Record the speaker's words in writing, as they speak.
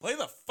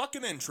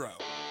an intro.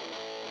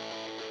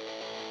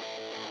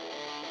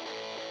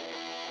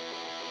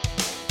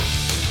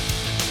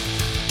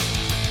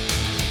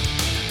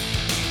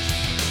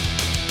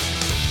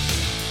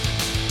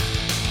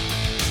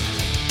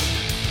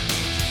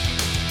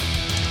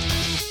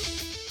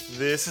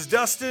 This is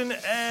Dustin,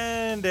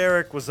 and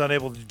Eric was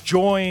unable to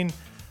join.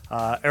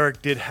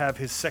 Eric did have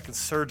his second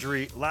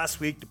surgery last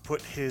week to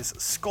put his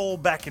skull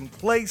back in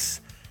place,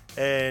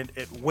 and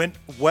it went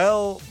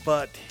well,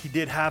 but he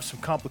did have some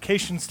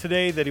complications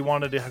today that he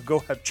wanted to go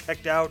have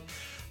checked out,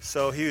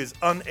 so he was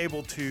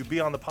unable to be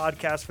on the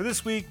podcast for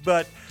this week,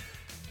 but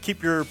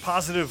keep your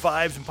positive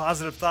vibes and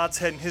positive thoughts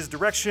heading his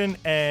direction,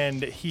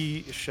 and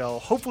he shall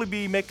hopefully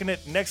be making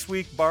it next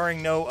week,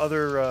 barring no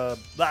other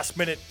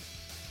last-minute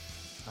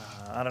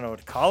I don't know what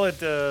to call it,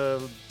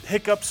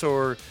 hiccups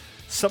or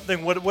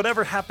something,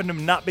 whatever happened to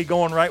not be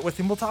going right with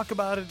him. We'll talk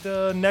about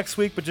it next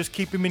week, but just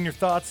keep him in your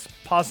thoughts,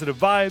 positive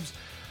vibes.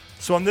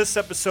 So on this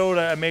episode,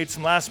 I made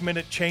some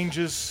last-minute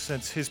changes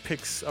since his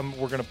picks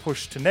we're going to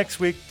push to next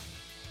week.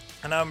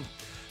 And I'm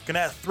going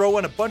to throw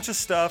in a bunch of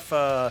stuff.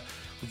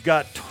 We've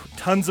got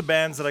tons of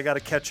bands that I got to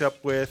catch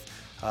up with.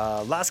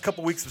 Last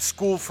couple weeks of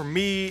school for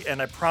me,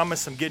 and I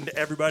promise I'm getting to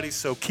everybody.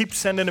 So keep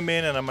sending them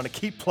in, and I'm going to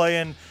keep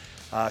playing.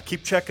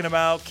 Keep checking them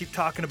out. Keep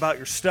talking about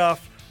your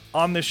stuff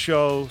on this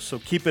show. So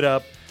keep it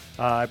up.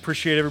 I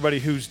appreciate everybody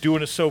who's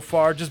doing it so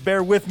far. Just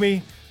bear with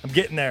me. I'm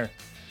getting there.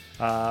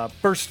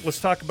 First,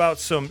 let's talk about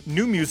some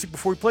new music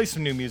before we play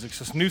some new music.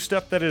 So some new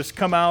stuff that has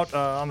come out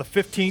on the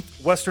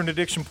 15th. Western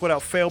Addiction put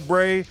out Fail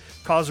Bray.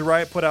 Cause a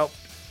Riot put out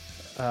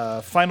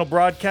Final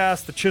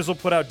Broadcast. The Chisel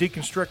put out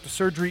Deconstructive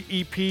Surgery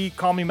EP.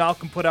 Call Me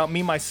Malcolm put out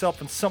Me,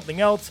 Myself, and Something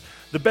Else.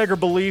 The Beggar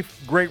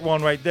Belief, great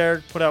one right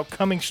there, put out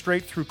Coming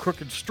Straight Through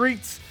Crooked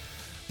Streets.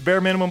 Bare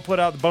Minimum put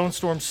out the Bone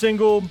Storm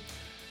single.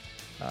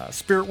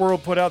 Spirit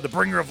World put out the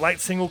Bringer of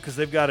Light single because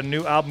they've got a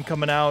new album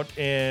coming out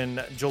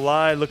in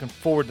July. Looking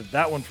forward to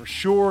that one for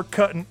sure.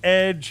 Cutting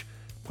Edge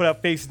put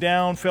out Face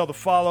Down. Fail to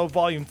Follow,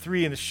 Volume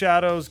 3 in the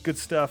Shadows. Good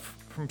stuff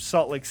from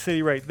Salt Lake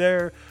City right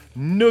there.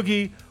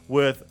 Noogie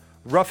with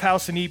Rough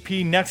House and EP.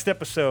 Next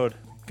episode,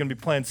 going to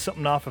be playing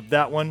something off of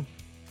that one.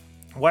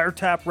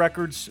 Wiretap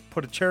Records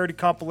put a charity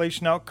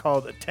compilation out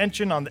called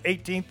Attention on the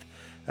 18th.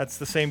 That's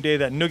the same day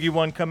that Noogie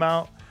one come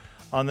out.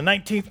 On the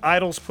 19th,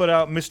 Idols put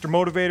out Mr.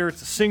 Motivator.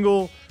 It's a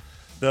single.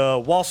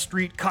 The Wall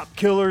Street Cop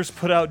Killers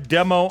put out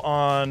Demo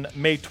on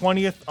May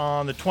 20th.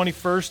 On the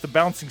 21st, the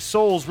Bouncing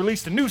Souls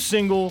released a new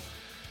single.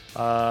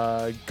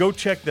 Go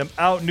check them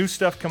out. New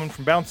stuff coming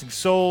from Bouncing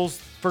Souls.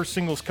 First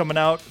single's coming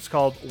out. It's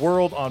called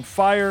World on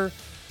Fire.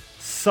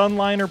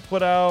 Sunliner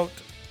put out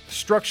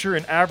Structure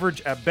and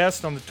Average at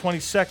Best on the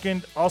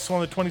 22nd. Also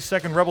on the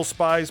 22nd, Rebel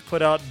Spies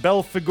put out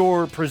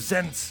Belphegor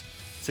Presents.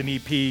 It's an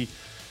EP.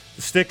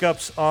 The Stick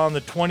Ups on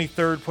the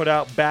 23rd put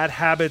out Bad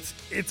Habits.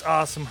 It's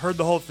awesome. Heard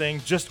the whole thing.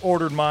 Just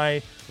ordered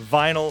my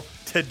vinyl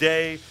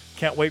today.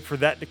 Can't wait for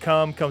that to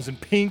come. Comes in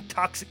pink,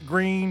 toxic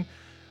green.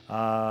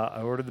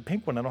 I ordered the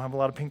pink one. I don't have a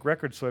lot of pink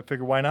records, so I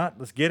figure why not?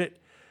 Let's get it.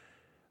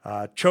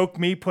 Choke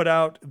Me put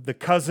out The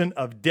Cousin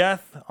of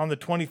Death on the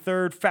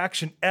 23rd.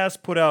 Faction S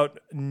put out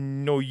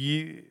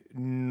Noya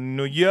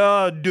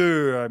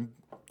Deux. I'm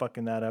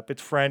fucking that up.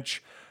 It's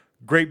French.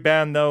 Great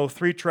band, though.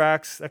 3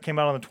 tracks. That came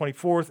out on the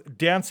 24th.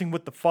 Dancing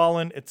with the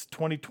Fallen. It's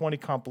 2020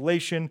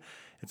 compilation.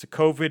 It's a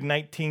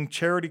COVID-19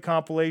 charity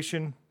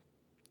compilation.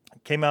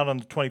 It came out on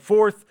the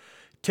 24th.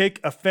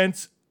 Take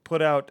Offense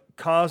put out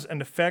Cause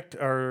and Effect.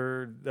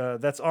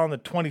 That's on the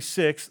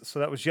 26th, so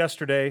that was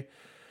yesterday.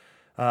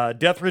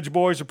 Death Ridge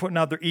Boys are putting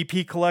out their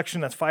EP collection.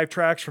 That's 5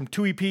 tracks from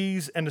 2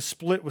 EPs and a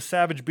split with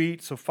Savage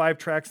Beat. So 5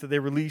 tracks that they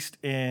released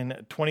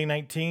in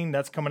 2019.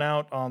 That's coming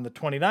out on the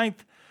 29th.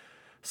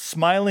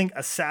 Smiling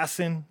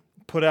Assassin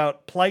put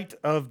out Plight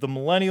of the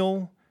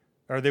Millennial,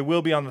 or they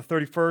will be on the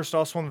 31st.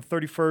 Also on the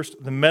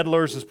 31st, The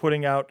Meddlers is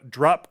putting out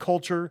Drop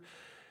Culture.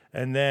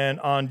 And then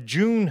on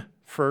June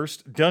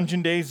 1st,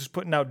 Dungeon Days is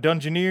putting out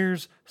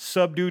Dungeoneers.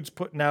 Subdude's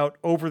putting out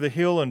Over the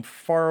Hill and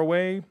Far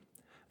Away.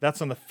 That's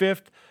on the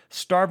 5th.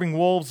 Starving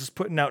Wolves is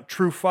putting out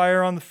True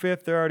Fire on the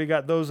 5th. They already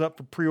got those up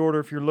for pre-order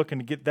if you're looking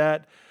to get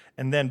that.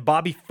 And then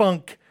Bobby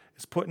Funk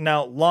is putting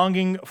out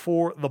Longing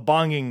for the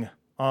Bonging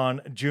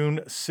on June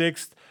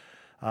 6th.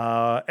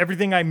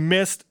 Everything I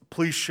missed,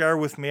 please share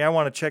with me. I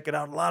want to check it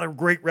out. A lot of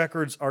great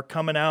records are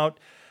coming out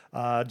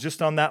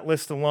just on that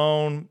list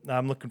alone.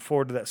 I'm looking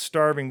forward to that.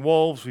 Starving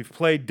Wolves. We've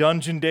played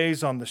Dungeon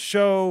Days on the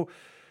show.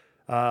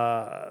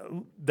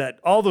 That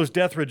all those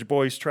Death Ridge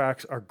Boys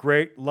tracks are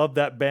great. Love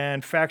that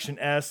band. Faction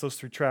S, those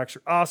 3 tracks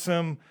are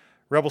awesome.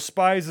 Rebel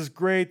Spies is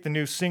great. The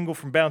new single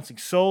from Bouncing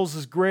Souls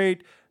is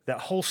great. That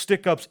whole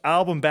Stick Ups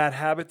album, Bad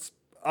Habits,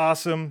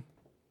 awesome.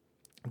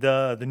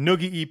 The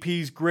Noogie EP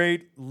is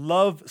great.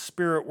 Love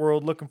Spirit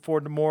World. Looking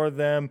forward to more of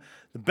them.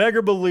 The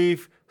Beggar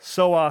Belief,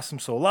 so awesome.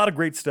 So a lot of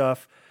great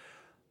stuff.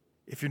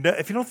 If you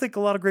don't think a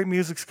lot of great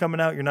music's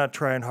coming out, you're not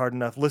trying hard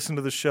enough. Listen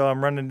to the show.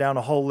 I'm running down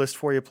a whole list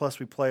for you. Plus,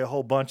 we play a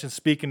whole bunch. And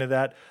speaking of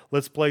that,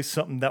 let's play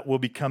something that will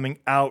be coming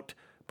out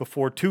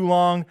before too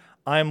long.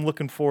 I'm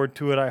looking forward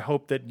to it. I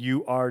hope that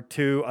you are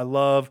too. I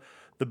love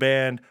the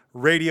band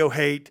Radio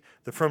Hate.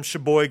 They're from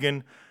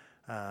Sheboygan.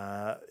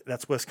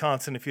 That's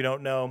Wisconsin, if you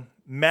don't know.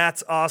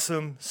 Matt's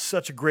awesome.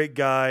 Such a great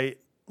guy.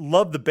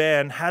 Love the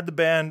band. Had the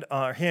band,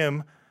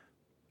 him,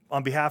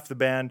 on behalf of the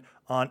band,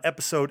 on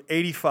episode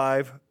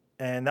 85,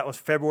 and that was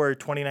February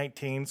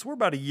 2019. So we're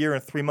about a year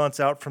and 3 months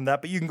out from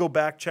that, but you can go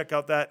back, check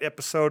out that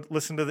episode,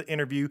 listen to the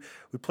interview.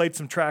 We played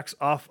some tracks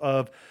off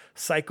of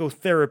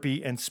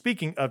Psychotherapy, and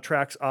speaking of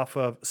tracks off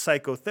of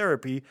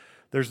Psychotherapy,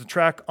 there's a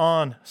track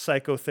on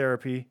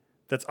Psychotherapy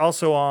that's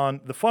also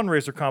on the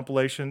fundraiser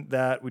compilation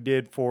that we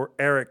did for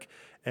Eric,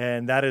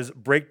 and that is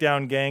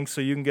Breakdown Gang, so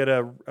you can get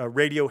a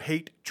Radio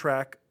Hate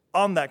track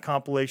on that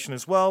compilation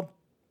as well.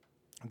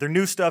 Their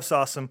new stuff's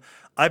awesome.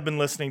 I've been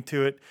listening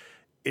to it.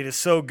 It is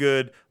so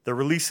good. They're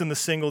releasing the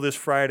single this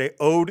Friday,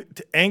 Ode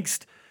to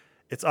Angst.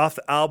 It's off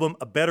the album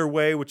A Better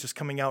Way, which is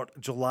coming out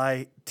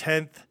July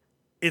 10th.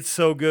 It's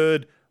so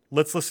good.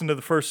 Let's listen to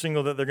the first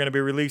single that they're going to be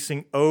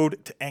releasing,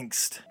 Ode to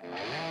Angst.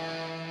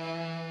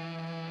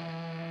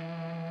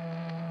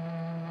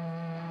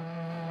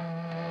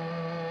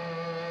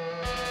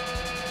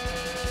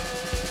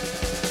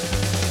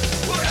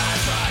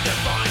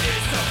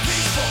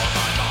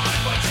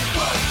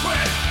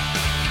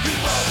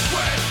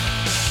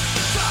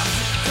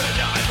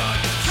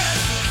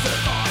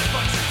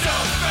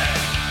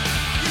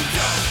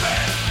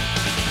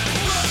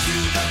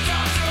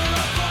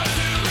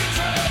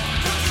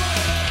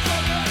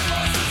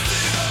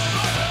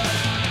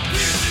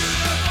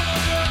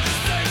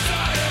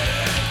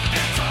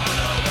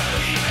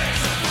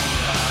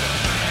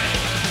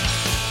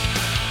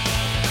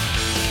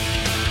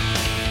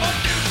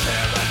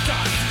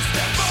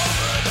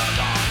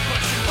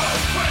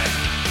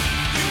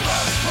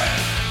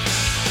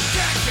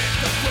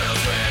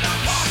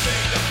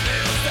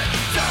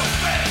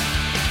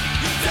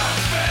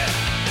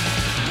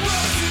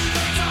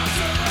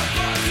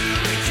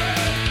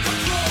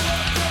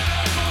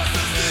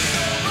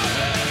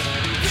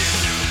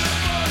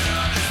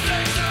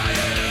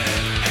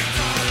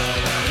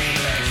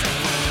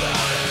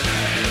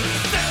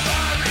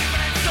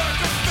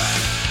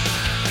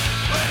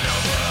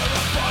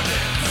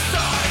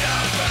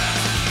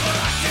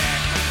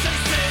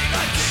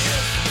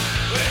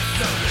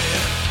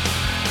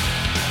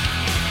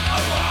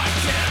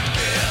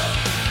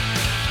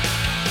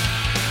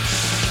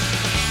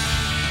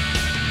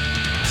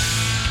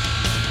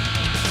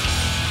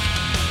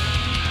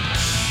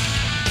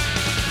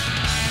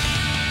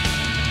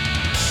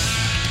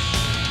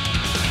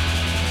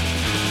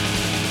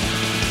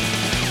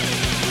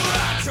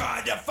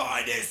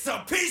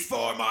 Some peace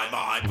for my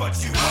mind, but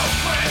you won't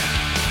quit.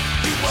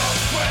 You won't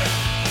quit.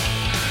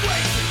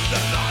 Wait through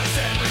the lies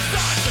and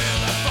resign,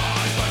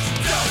 vilify, but you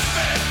don't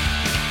fit.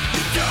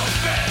 You don't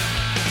fit.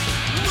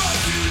 Run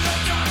to the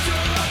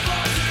doctor,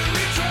 apply to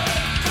retread.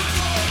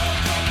 Control of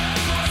command,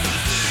 plus the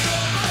sitting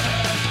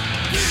overhead.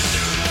 You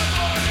do the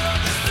void of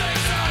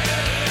mistakes I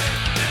hate.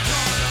 And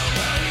corner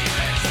where he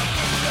makes a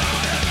fool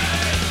out of me.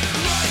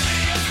 Write me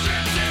a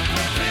script and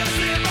put pills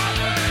in my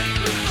brain.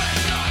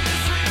 Reflect on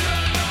this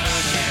rerun, but I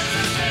can't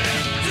sustain.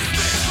 Just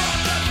speak from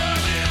the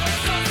burning of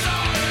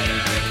society.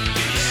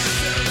 The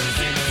answer is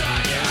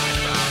inside you, I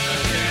found the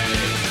key.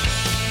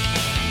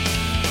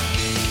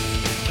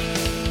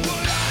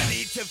 What I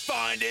need to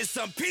find is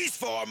some peace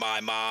for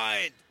my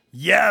mind.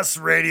 Yes,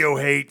 Radio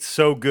Hate,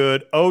 so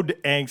good. Ode to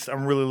Angst,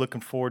 I'm really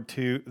looking forward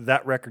to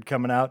that record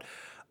coming out.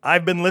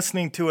 I've been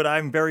listening to it.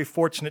 I'm very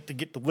fortunate to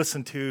get to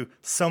listen to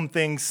some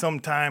things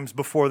sometimes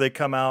before they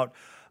come out,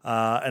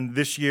 and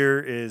this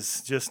year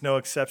is just no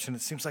exception.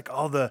 It seems like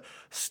all the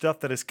stuff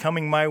that is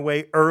coming my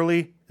way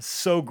early is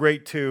so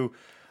great too.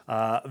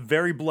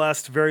 Very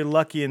blessed, very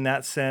lucky in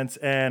that sense,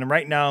 and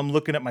right now I'm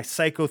looking at my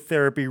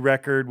Psychotherapy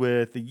record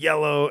with the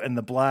yellow and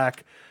the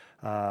black.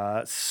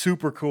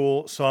 Super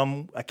cool.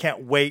 So I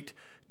can't wait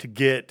to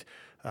get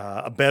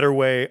A Better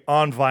Way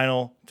on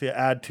vinyl to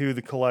add to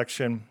the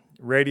collection.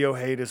 Radio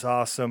Hate is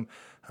awesome.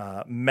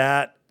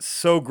 Matt,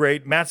 so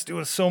great. Matt's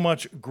doing so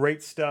much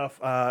great stuff.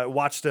 I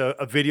watched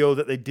a video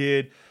that they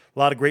did. A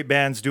lot of great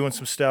bands doing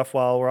some stuff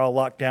while we're all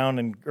locked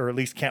down or at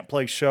least can't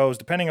play shows,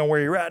 depending on where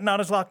you're at. Not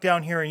as locked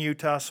down here in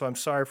Utah, so I'm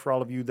sorry for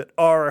all of you that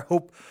are. I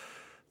hope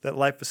that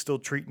life is still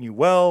treating you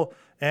well,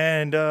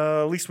 and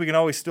at least we can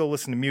always still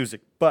listen to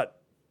music. But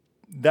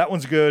that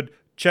one's good.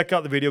 Check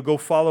out the video. Go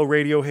follow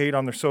Radio Hate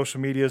on their social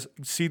medias.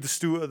 See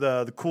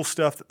the cool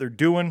stuff that they're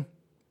doing.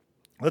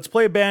 Let's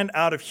play a band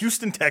out of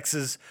Houston,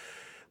 Texas.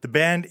 The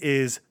band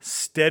is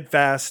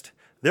Steadfast.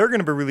 They're going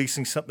to be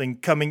releasing something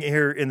coming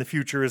here in the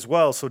future as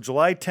well. So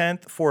July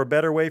 10th for A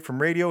Better Way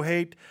from Radio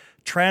Hate.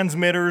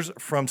 Transmitters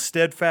from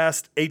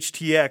Steadfast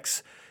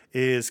HTX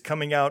is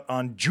coming out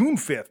on June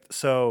 5th.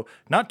 So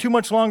not too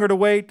much longer to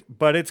wait,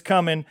 but it's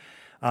coming.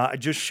 I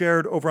just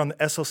shared over on the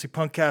SLC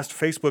Punkcast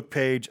Facebook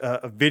page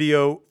a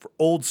video for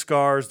Old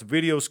Scars. The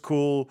video's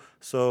cool,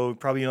 so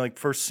probably like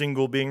first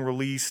single being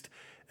released,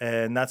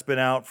 and that's been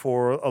out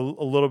for a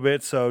little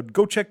bit. So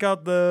go check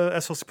out the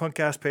SLC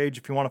Punkcast page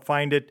if you want to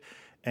find it.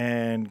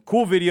 And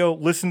cool video.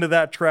 Listen to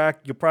that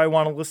track. You'll probably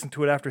want to listen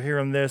to it after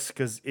hearing this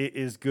because it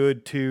is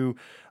good too.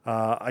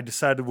 I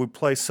decided we'd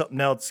play something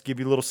else, give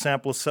you a little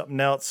sample of something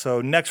else. So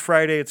next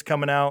Friday it's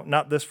coming out.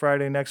 Not this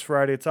Friday, next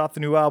Friday. It's off the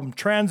new album,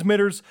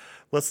 Transmitters.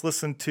 Let's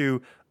listen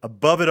to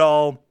Above It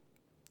All.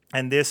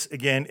 And this,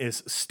 again,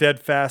 is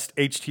Steadfast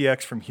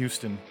HTX from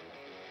Houston.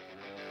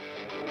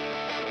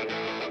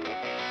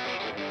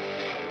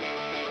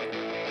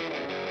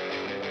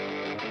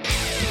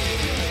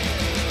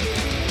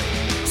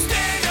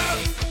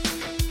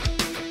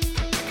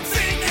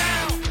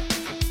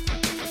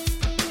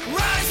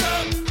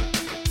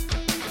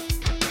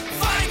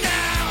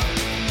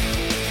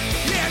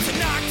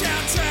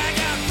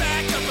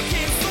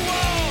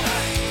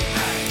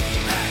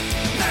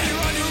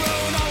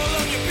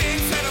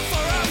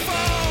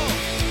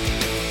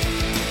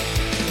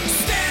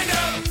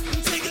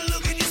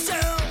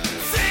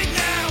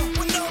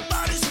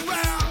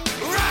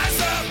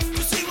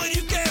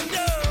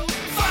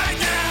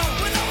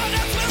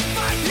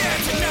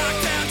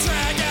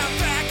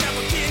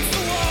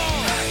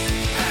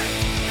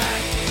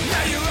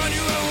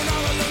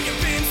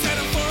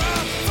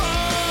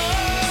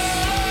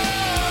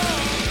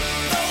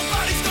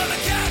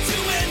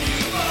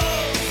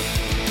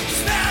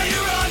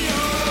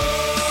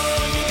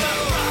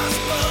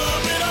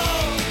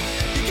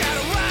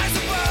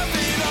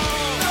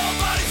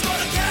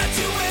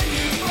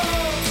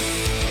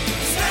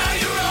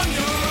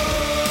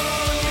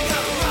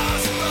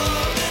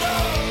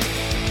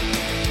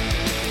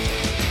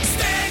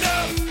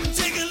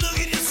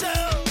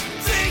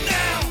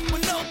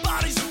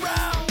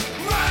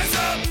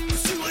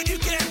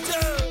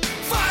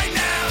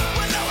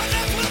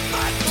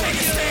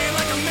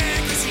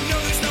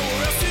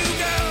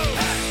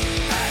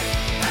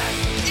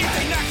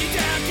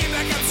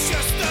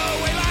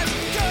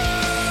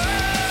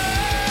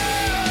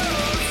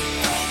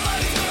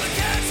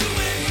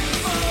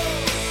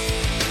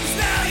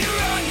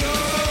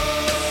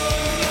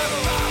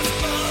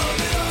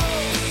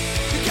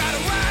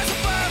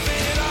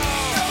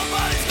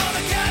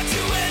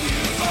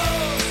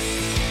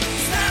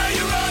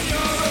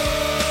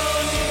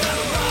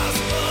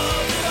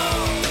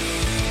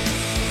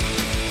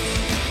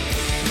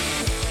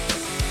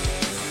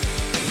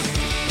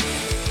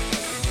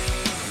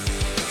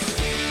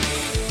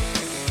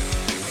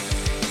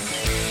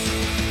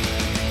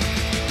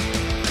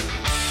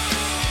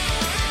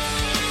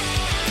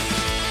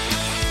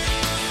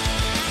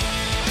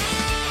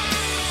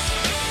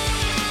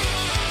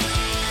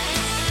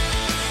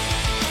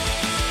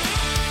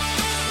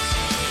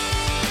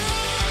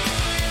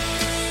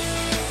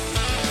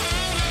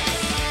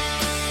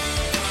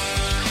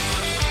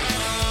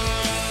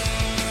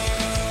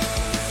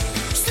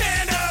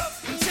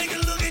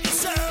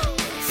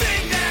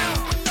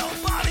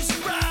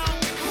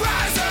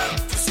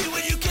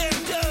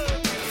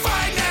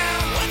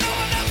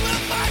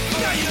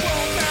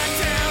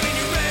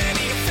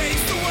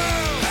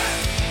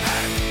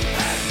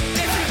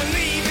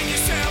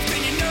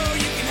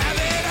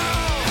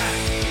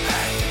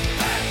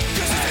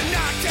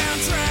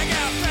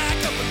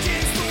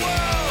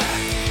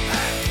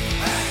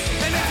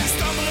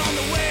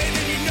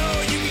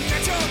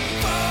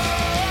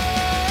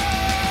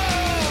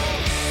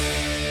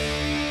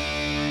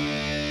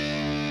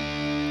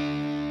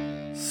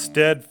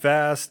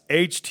 Steadfast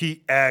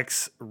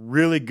HTX,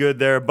 really good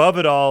there. Above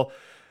It All,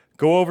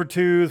 go over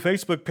to the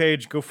Facebook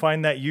page, go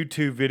find that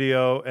YouTube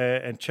video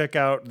and check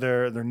out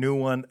their new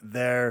one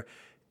there.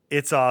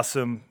 It's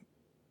awesome.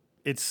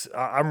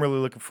 I'm really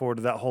looking forward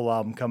to that whole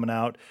album coming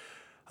out.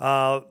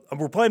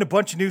 We're playing a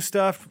bunch of new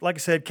stuff. Like I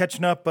said,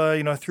 catching up,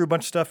 I threw a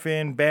bunch of stuff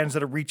in, bands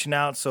that are reaching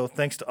out. So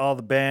thanks to all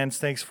the bands.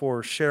 Thanks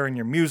for sharing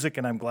your music,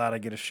 and I'm glad I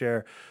get to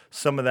share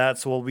some of that.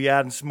 So we'll be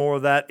adding some more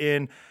of that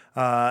in.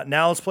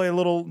 Now let's play a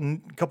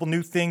couple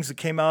new things that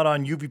came out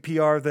on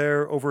UVPR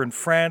there over in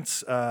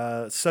France.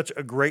 Such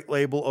a great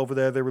label over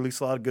there. They release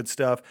a lot of good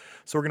stuff.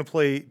 So we're going to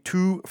play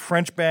two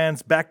French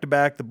bands back to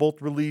back. They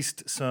both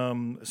released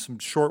some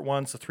short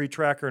ones, a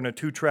 3-tracker and a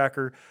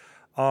 2-tracker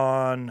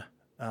on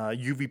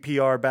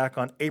UVPR back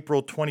on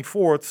April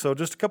 24th. So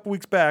just a couple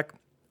weeks back.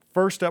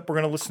 First up, we're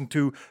going to listen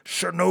to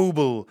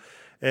Chernobyl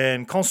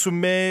and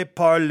Consumé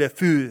par le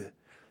feu.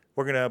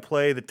 We're going to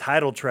play the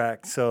title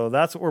track. So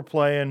that's what we're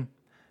playing.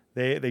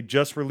 They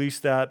just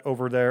released that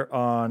over there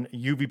on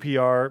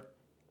UVPR.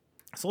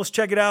 So let's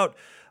check it out.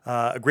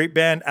 A great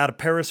band out of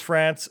Paris,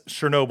 France,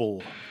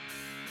 Chernobyl.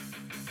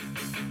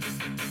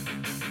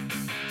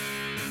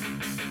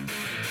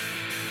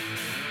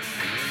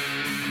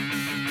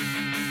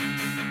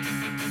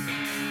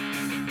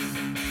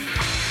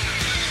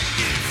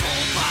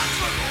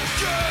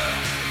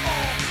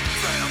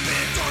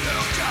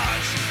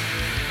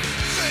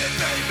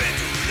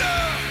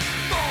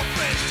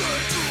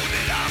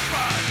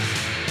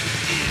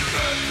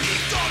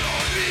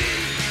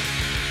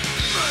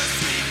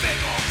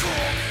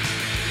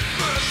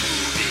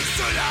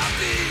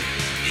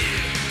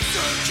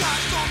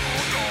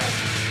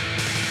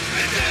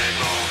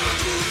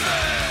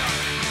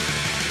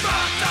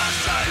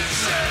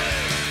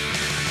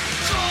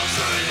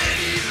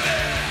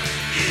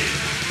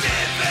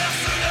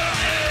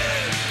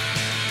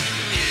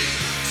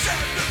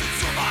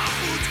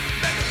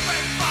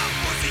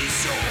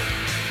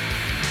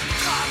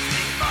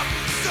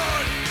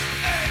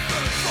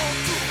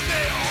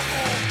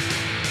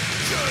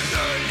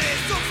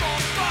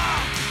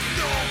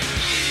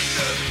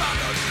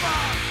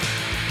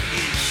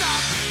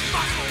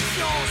 fasse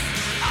confiance,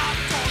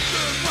 attendre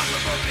le moindre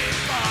mauvais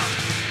pas.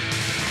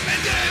 Mes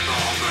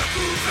démons me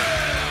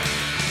gouvernent,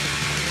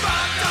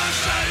 matin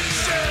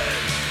chaliché.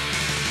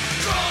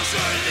 Quand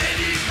je les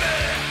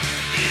libère,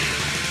 ils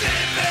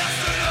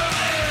déversent leur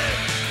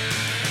haine.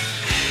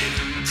 Ils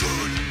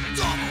coulent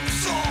dans mon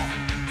sang,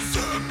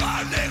 ce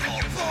mal les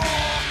rampant.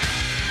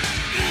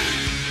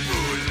 Une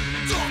boule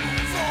dans mon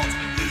ventre,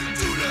 une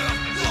douleur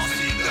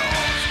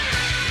lancinante.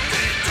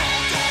 Des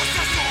tendances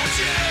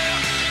incendiaires,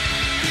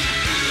 une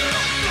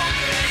lueur dans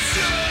mes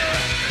yeux.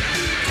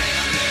 Une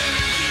dernière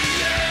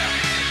prière,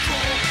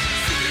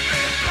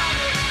 consumée par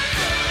le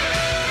feu.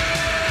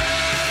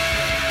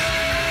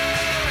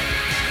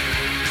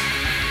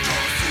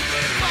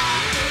 Consumée par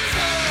le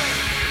feu.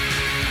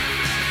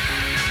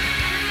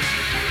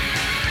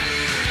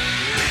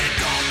 Des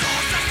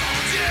tendances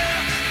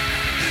incendiaires,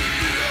 une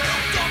lueur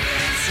dans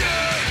mes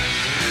yeux.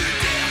 Une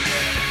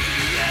dernière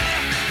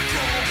prière,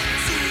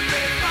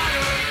 consumée par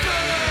le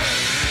feu.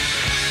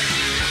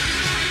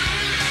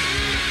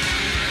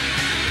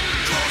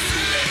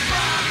 Consumée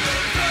par le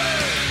feu.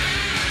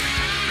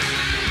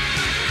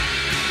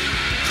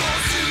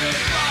 Consumée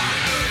par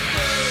le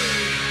feu.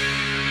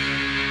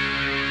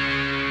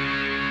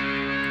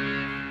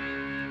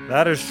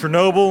 That is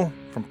Chernobyl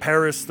from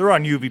Paris. They're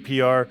on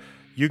UVPR.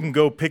 You can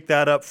go pick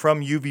that up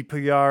from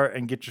UVPR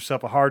and get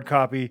yourself a hard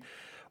copy,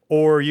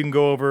 or you can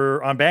go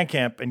over on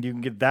Bandcamp and you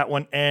can get that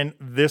one and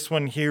this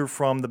one here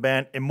from the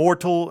band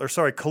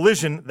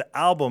Collision. The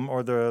album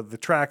or the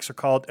tracks are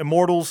called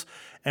Immortals,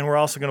 and we're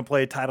also going to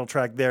play a title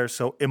track there.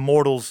 So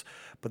Immortals,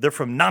 but they're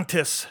from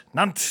Nantes,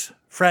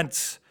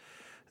 France.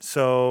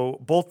 So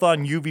both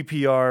on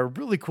UVPR,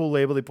 really cool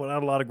label. They put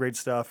out a lot of great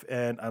stuff,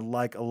 and I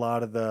like a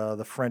lot of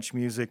the French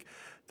music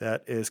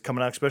that is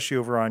coming out, especially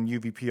over on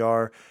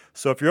UVPR.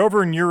 So if you're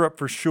over in Europe,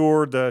 for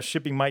sure, the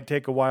shipping might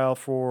take a while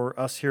for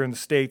us here in the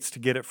States to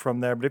get it from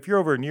there. But if you're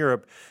over in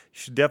Europe, you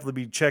should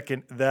definitely be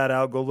checking that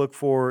out. Go look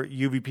for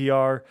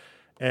UVPR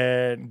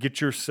and get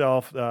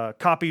yourself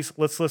copies.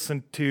 Let's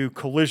listen to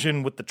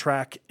Collision with the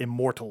track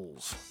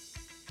Immortals.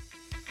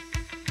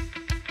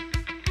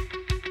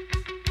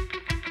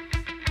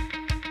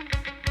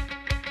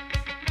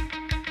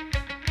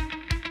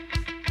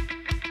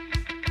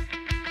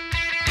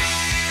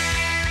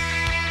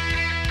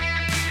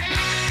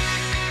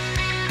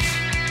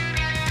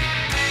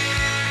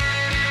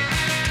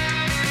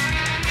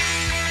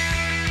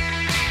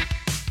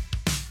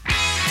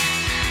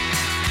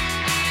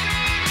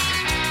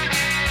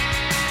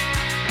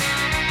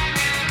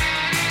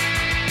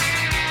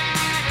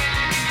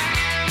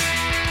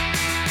 Consumée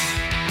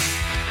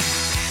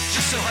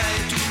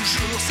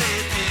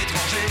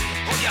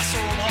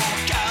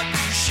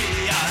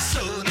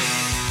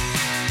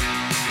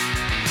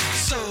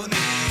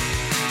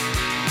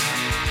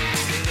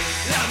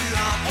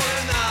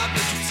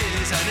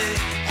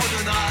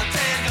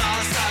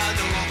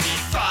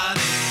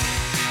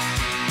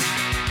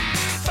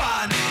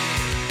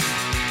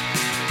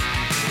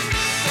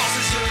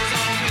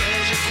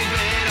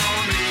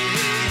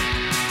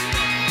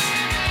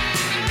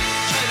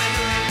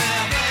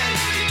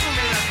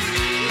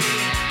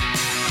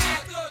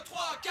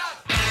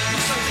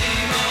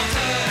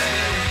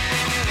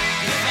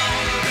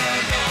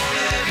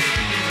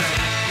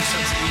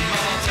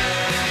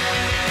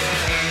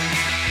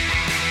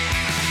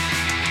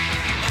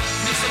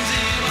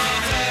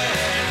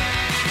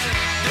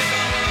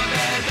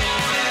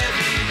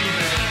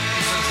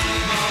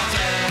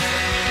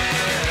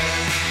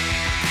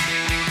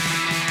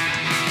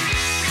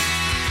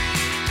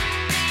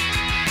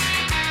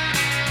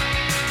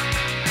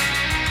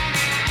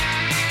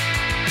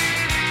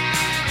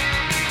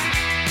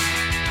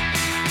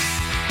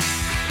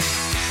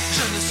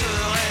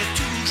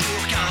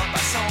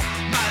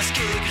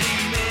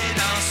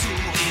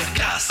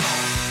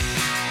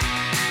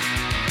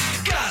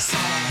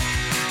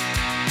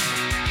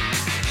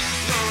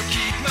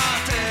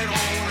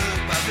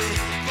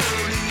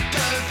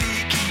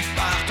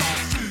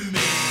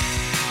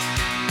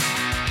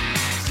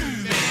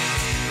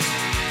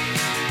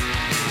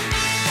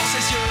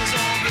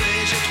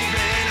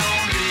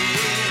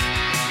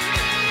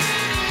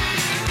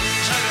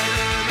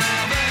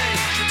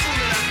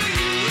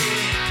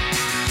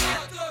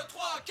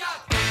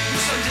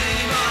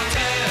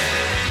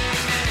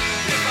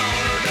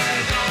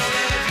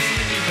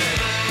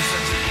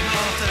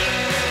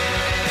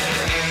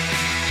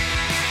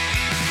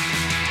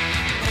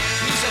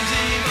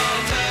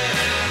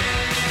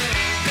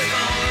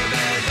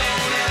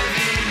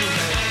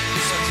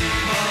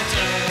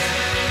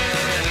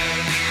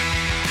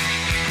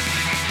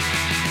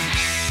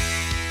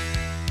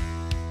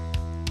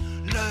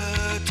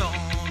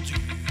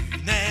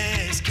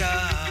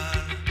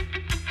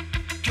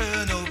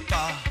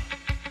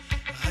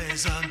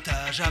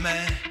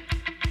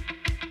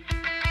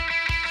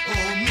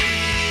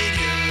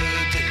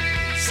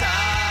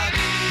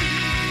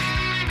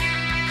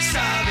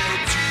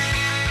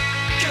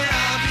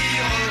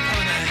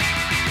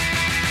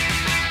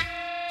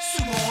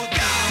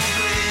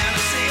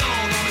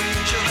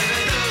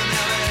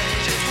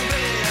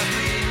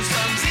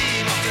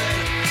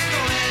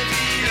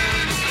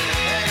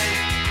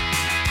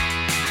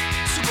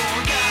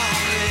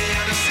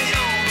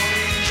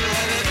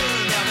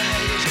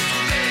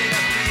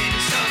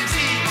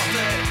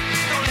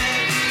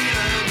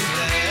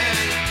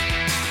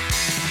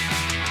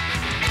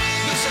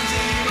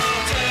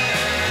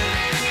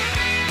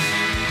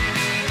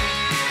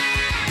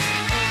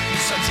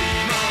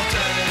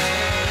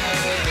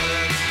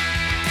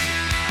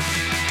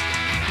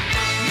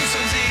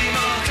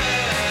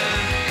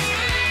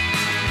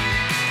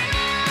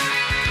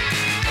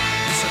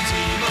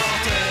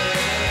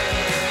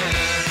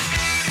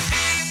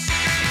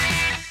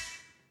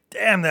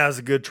Damn, that was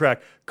a good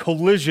track.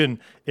 Collision,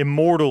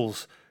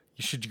 Immortals.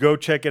 You should go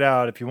check it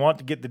out if you want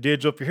to get the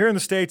digital. If you're here in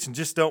the States and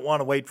just don't want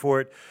to wait for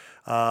it,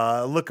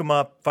 look them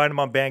up, find them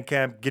on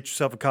Bandcamp, get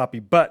yourself a copy.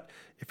 But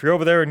if you're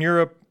over there in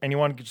Europe and you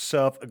want to get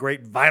yourself a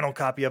great vinyl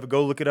copy of it,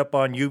 go look it up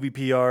on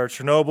UVPR.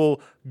 Chernobyl,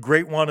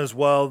 great one as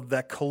well.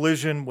 That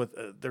Collision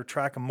with their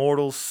track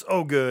Immortals,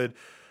 so good.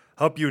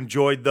 Hope you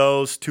enjoyed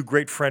those. Two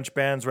great French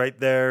bands right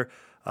there.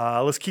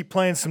 Let's keep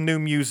playing some new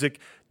music.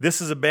 This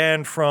is a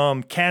band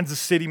from Kansas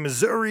City,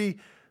 Missouri.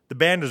 The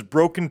band is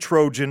Broken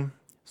Trojan.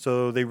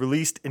 So they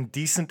released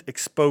Indecent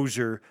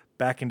Exposure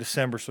back in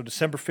December. So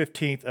December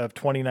 15th of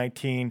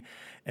 2019.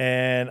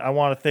 And I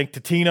want to thank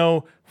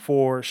Totino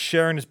for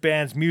sharing his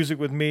band's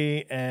music with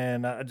me.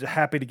 And I'm just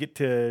happy to get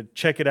to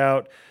check it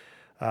out.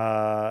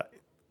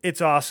 It's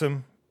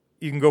awesome.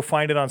 You can go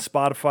find it on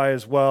Spotify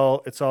as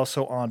well. It's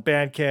also on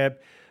Bandcamp.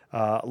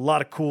 A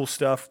lot of cool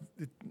stuff.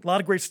 A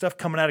lot of great stuff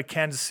coming out of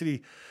Kansas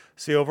City.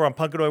 See, over on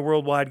Punkadoy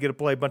Worldwide, get to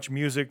play a bunch of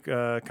music,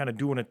 kind of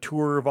doing a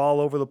tour of all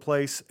over the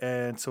place.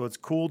 And so it's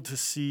cool to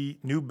see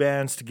new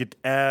bands to get to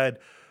add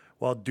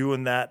while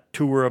doing that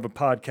tour of a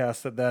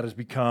podcast that has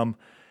become.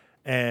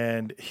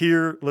 And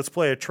here, let's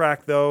play a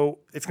track, though.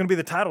 It's going to be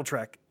the title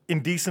track,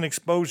 Indecent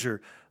Exposure.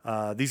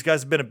 These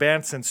guys have been a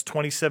band since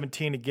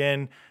 2017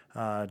 again.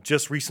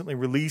 Just recently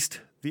released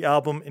the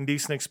album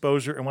Indecent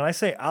Exposure. And when I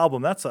say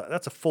album, that's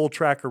a full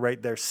tracker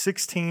right there.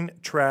 16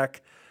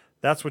 track.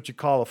 That's what you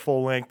call a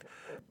full length.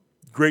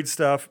 Great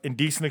stuff.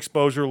 Indecent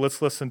Exposure.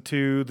 Let's listen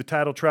to the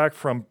title track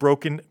from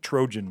Broken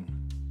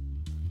Trojan.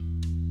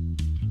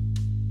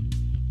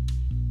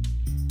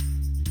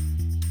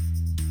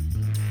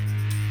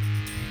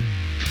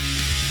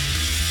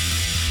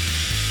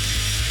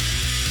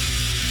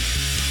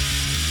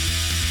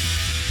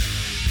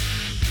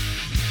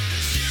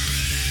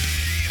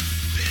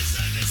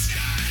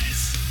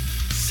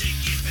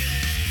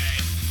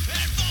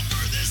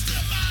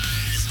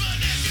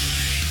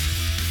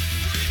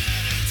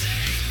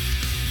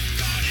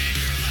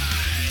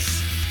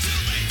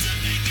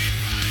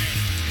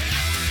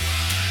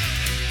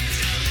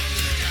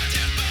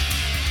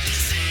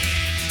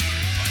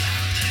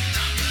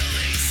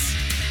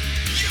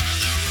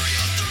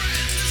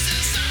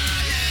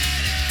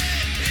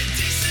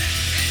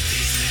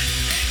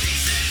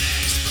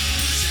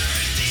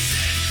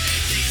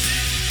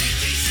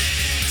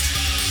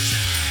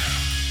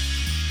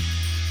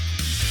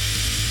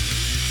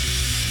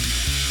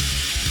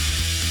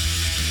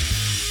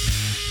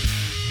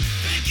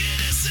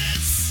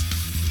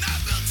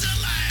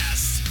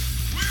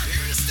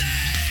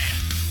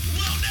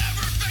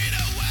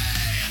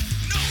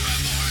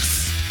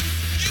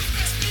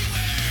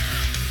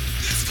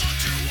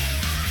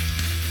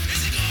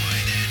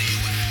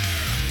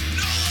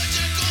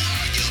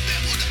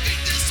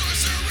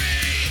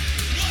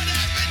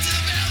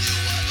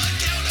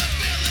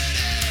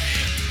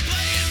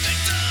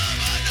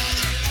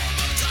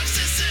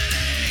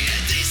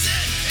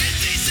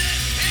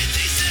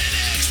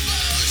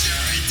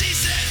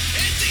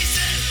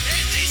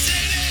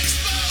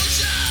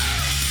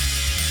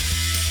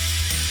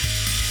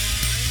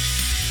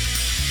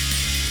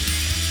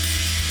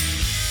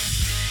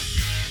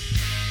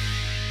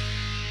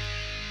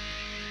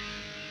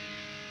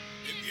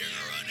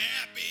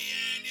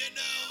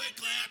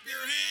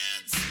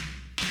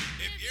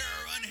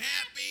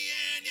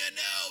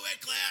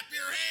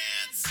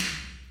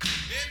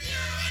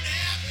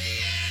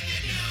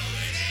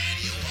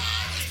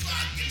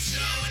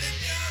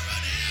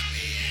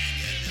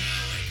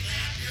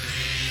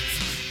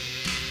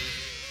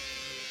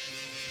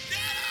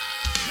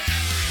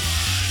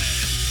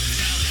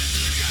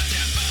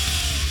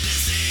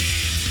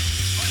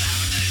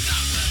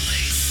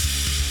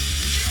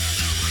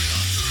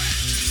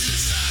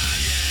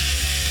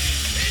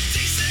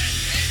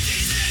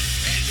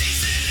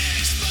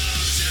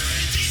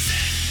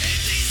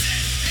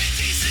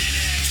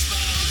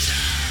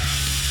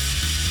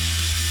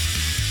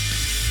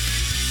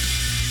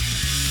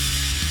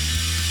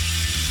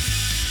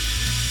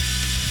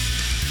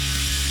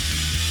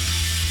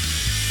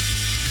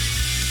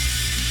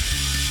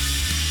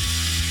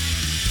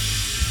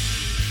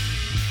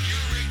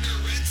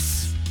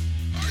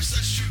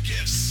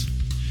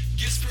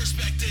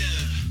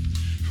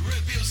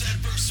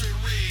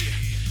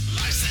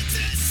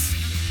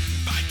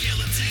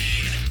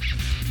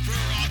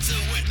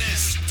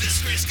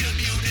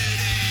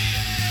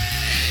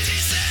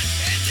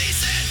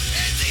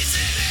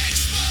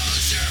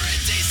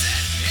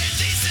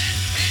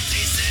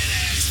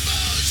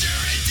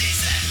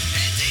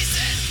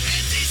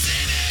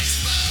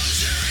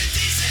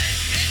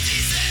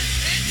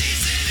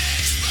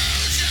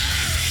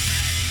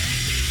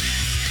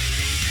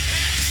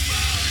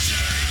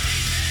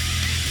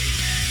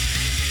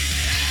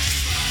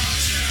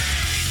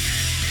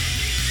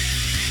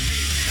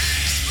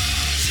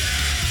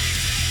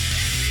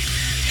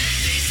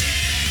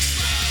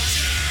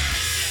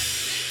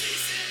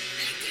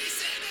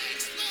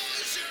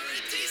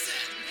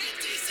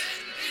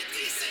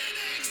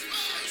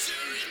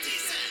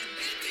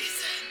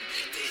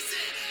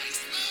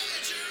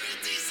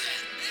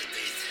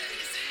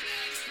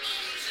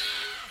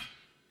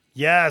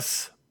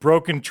 Yes,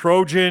 Broken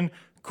Trojan,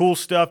 cool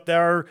stuff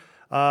there.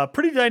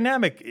 Pretty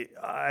dynamic.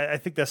 I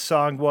think that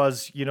song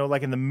was,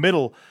 like in the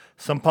middle.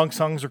 Some punk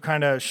songs are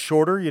kind of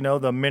shorter,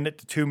 the minute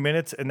to 2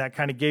 minutes, and that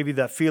kind of gave you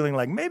that feeling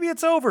like maybe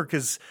it's over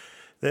because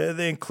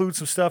they include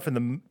some stuff in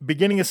the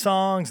beginning of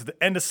songs,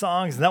 the end of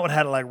songs, and that one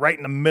had it like right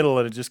in the middle,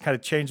 and it just kind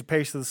of changed the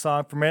pace of the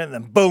song for a minute, and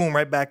then boom,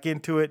 right back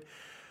into it.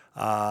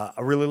 I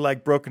really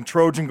like Broken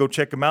Trojan. Go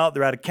check them out.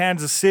 They're out of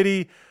Kansas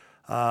City.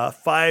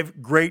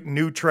 5 great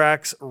new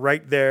tracks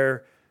right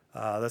there.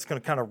 That's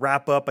going to kind of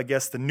wrap up, I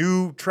guess, the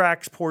new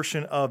tracks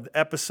portion of the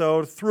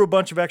episode. Threw a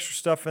bunch of extra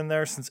stuff in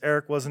there since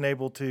Eric wasn't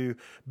able to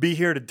be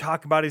here to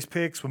talk about his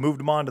picks. We moved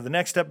him on to the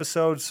next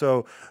episode,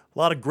 so a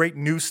lot of great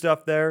new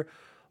stuff there.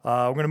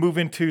 We're going to move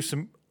into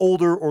some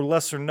older or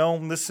lesser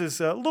known. This is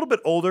a little bit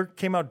older.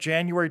 Came out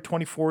January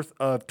 24th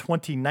of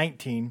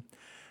 2019.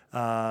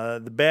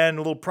 The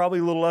band, probably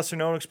a little lesser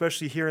known,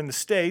 especially here in the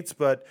States,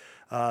 but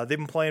they've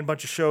been playing a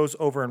bunch of shows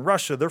over in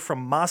Russia. They're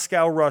from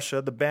Moscow,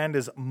 Russia. The band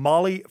is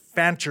Molly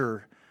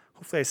Fancher.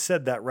 Hopefully I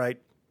said that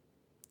right.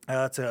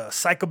 It's a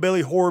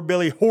psychobilly,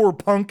 horror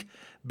punk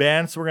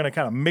band, so we're going to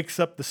kind of mix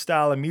up the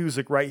style of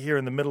music right here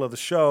in the middle of the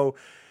show.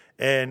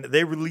 And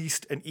they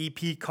released an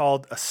EP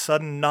called A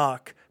Sudden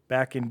Knock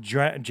back in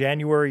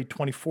January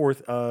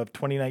 24th of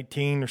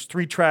 2019. There's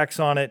 3 tracks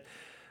on it.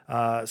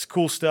 It's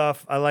cool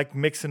stuff. I like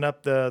mixing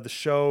up the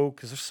show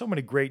because there's so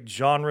many great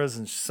genres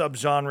and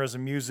subgenres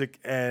of music.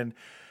 And,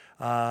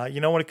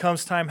 when it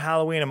comes time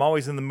Halloween, I'm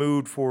always in the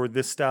mood for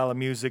this style of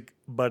music,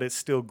 but it's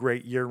still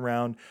great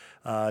year-round.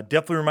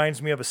 Definitely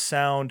reminds me of a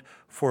sound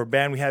for a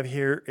band we have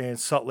here in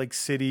Salt Lake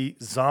City,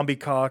 Zombie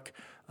Cock.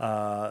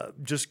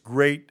 Just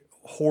great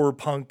horror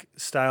punk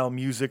style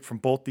music from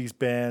both these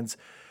bands.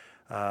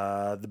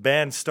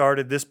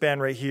 This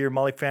band right here,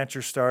 Molly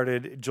Fancher,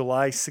 started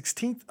July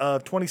 16th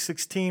of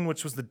 2016,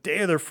 which was the day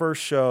of their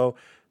first show.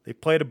 They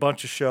played a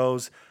bunch of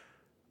shows.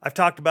 I've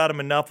talked about them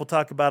enough. We'll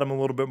talk about them a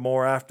little bit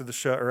more after the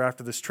show or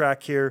after this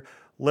track here.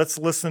 Let's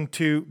listen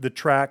to the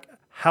track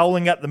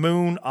Howling at the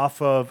Moon off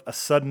of A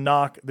Sudden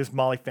Knock. This is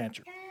Molly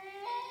Fancher.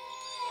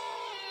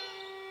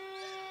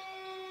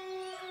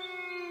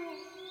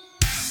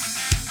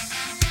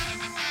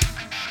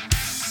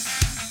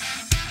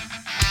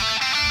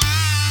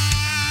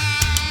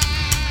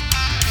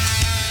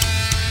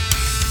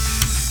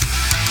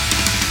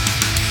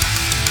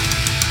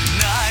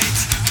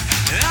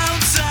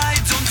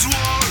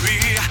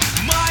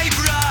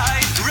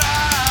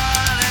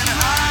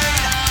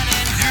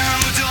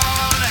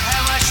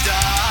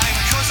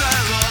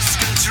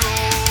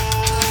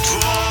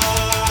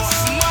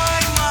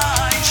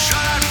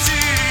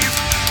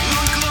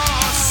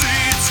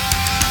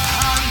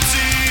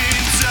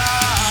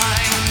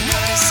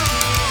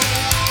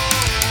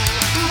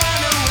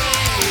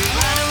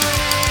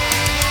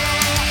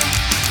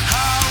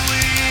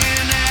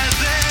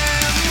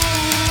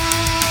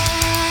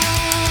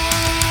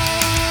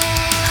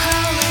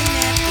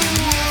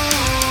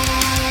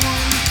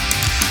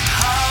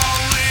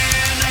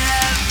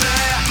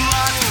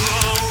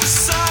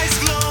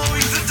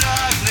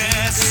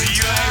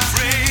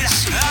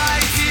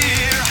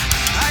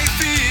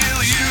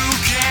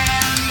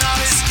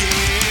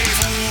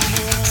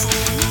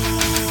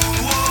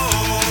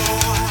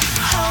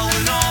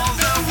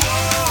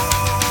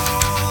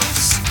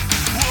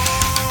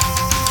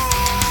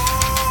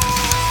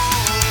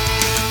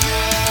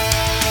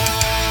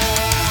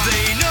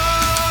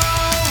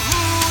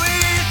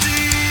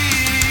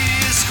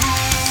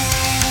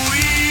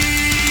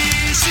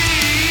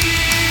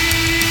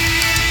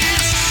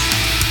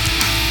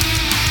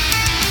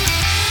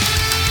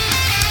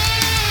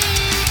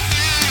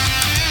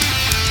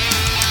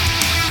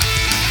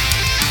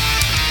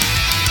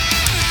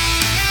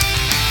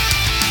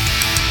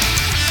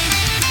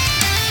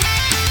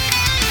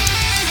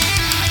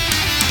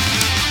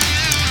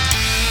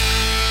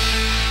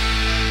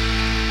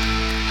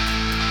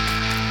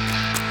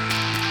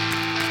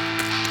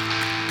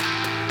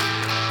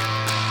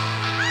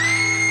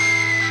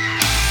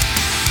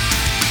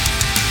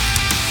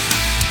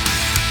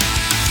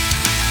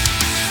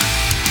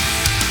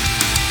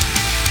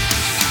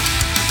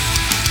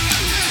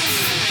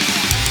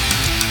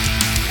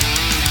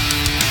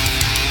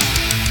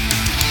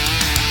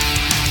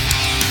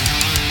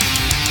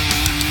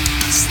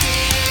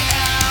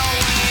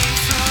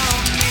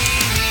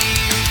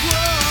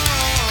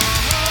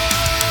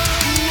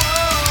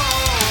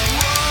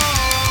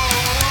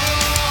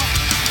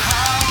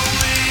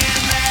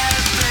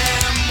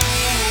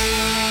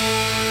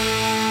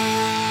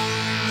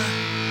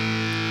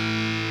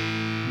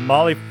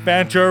 Molly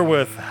Fancher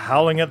with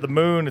Howling at the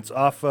Moon. It's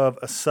off of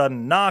A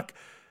Sudden Knock.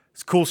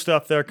 It's cool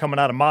stuff there coming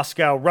out of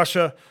Moscow,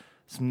 Russia.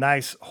 Some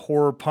nice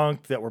horror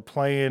punk that we're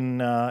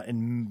playing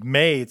in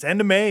May. It's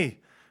end of May.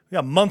 We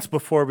got months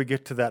before we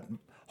get to that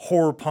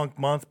horror punk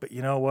month, but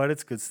you know what?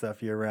 It's good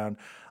stuff year round.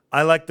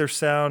 I like their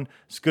sound.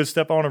 It's good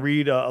stuff. I want to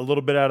read a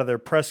little bit out of their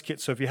press kit.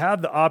 So if you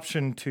have the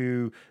option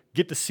to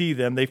get to see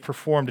them, they've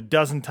performed a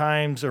dozen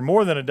times or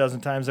more than a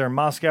dozen times. They're in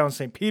Moscow and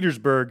St.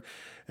 Petersburg.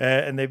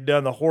 And they've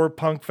done the Horror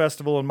Punk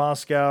Festival in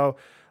Moscow.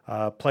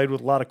 Played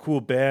with a lot of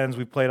cool bands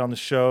we played on the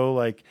show,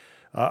 like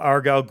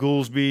Argyle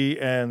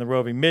Goolsby and the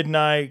Roving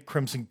Midnight,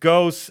 Crimson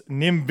Ghosts,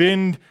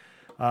 Nimbind.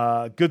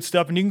 Good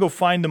stuff. And you can go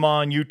find them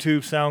on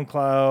YouTube,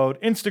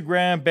 SoundCloud,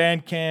 Instagram,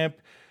 Bandcamp,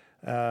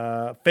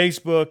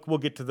 Facebook. We'll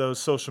get to those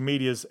social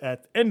medias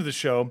at the end of the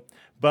show.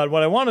 But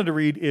what I wanted to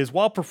read is,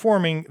 while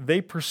performing,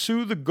 they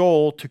pursue the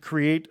goal to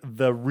create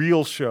the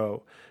real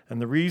show.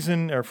 And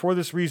for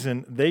this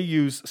reason, they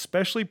use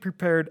specially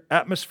prepared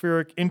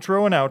atmospheric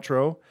intro and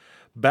outro,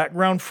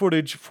 background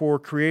footage for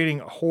creating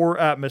a horror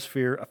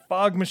atmosphere, a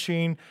fog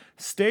machine,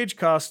 stage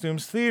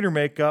costumes, theater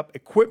makeup,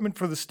 equipment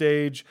for the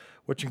stage,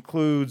 which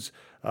includes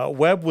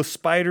web with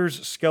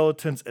spiders,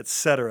 skeletons,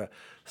 etc.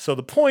 So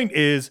the point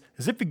is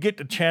if you get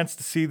the chance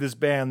to see this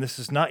band, this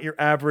is not your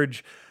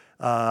average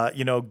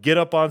get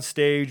up on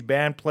stage,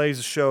 band plays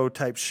a show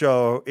type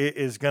show. It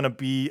is going to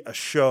be a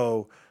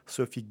show.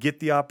 So if you get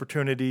the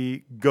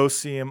opportunity, go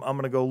see them. I'm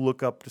going to go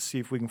look up to see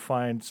if we can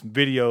find some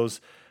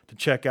videos to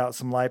check out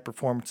some live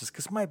performances,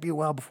 because it might be a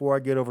while before I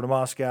get over to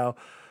Moscow.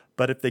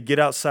 But if they get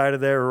outside of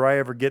there, or I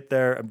ever get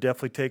there, I'm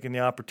definitely taking the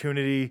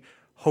opportunity.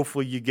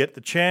 Hopefully you get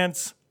the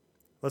chance.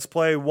 Let's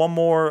play one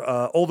more,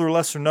 older,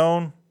 lesser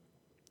known.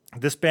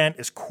 This band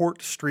is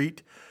Court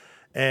Street,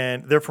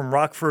 and they're from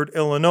Rockford,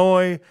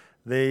 Illinois.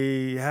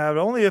 They have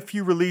only a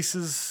few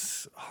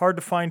releases. Hard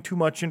to find too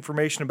much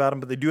information about them,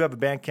 but they do have a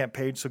Bandcamp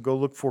page, so go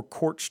look for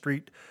Court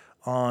Street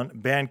on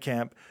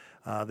Bandcamp.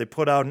 They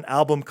put out an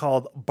album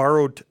called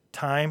Borrowed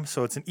Time,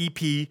 so it's an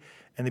EP,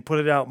 and they put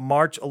it out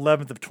March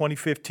 11th of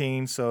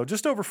 2015, so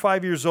just over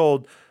 5 years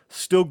old.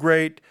 Still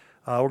great.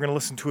 We're going to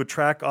listen to a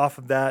track off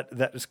of that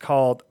is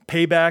called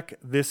Payback.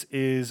 This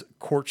is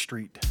Court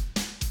Street.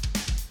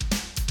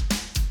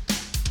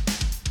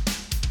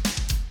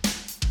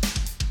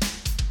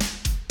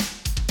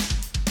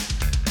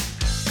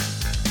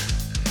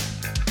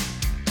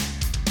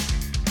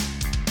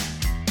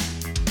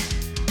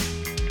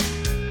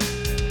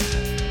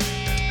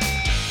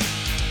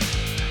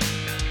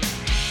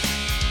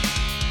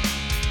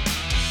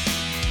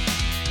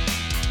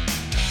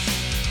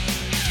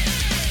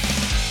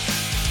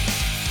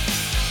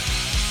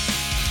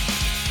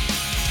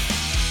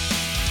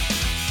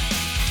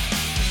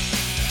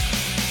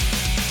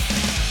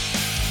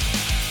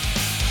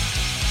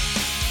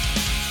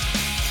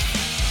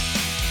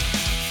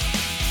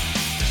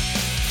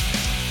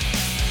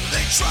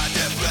 Tried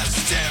their best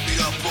to tear me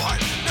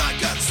apart, and I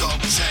got so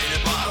much hate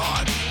in my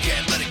heart.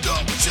 Can't let it go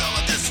until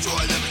I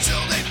destroy them,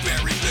 until they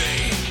bury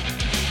me.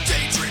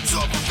 Daydreams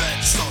of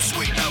revenge, so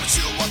sweet. Now it's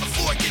you on the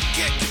floor, getting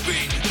kicked and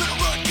beat. Gonna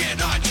run, can't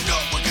hide, you know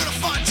we're gonna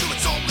find you.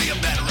 It's only a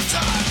matter of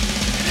time,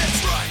 and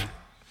that's right.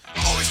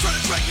 Always trying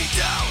to drag me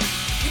down.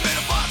 You made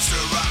a monster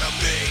out of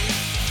me.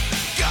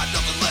 Got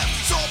nothing left,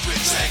 it's all been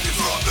taken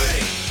from me.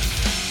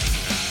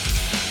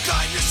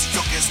 Kindness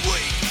you took is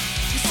weak.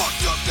 You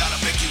fucked up,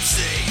 gotta make you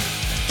see.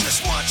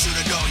 Just want you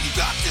to know you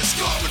got this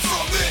coming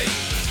from me.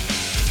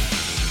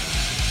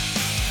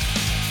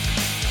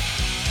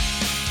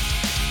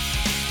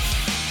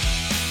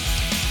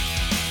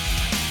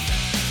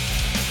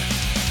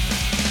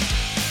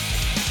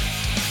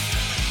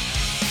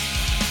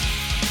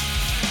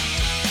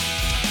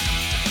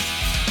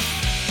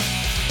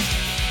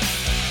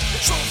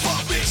 Control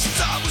for me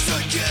since I was a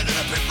kid, and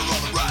I paid for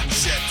all the rotten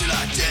shit that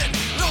I did.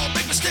 And all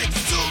make mistakes,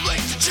 it's too late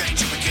to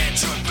change, and we can't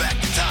turn back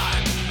the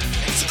time.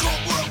 It's a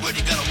cold world when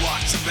you gotta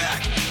watch your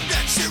back.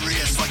 That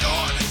serious like a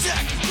heart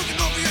attack. Looking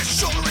over your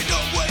shoulder ain't no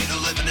way to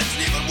live, and it's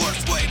an even worse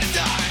way to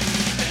die.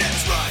 And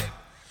that's right,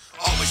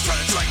 always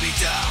trying to drag me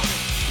down.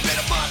 Made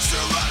a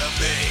monster out of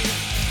me.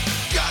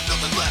 Got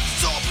nothing left,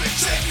 it's all been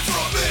taken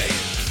from me.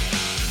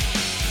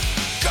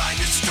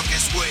 Kindness you took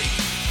is weak.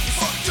 You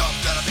fucked up,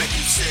 gotta make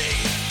you see.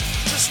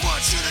 Just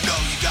want you to know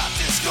you got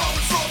this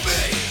coming from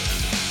me.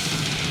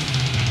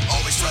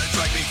 Always trying to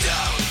drag me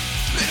down.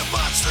 Made a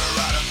monster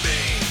out of me.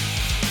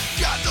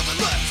 Got nothing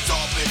left, it's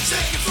all been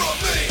taken from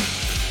me.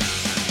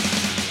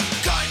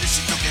 Kindness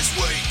you took is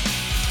weak.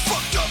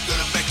 Fucked up,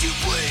 gonna make you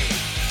bleed.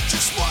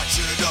 Just want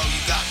you to know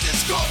you got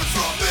this coming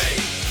from me.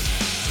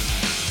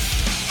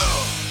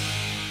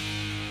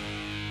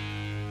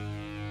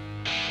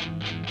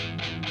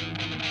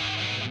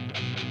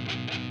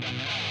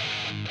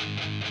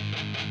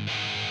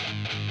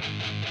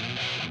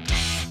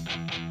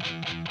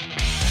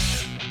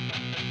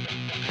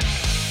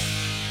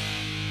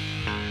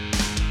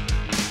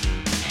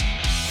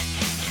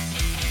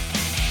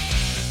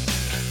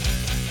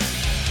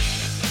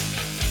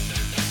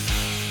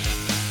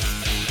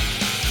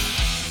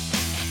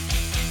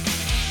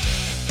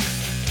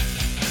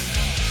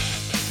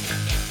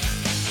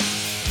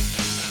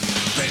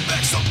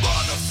 Payback's a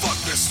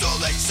motherfucker, so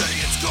they say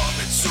it's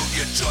coming soon.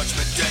 Your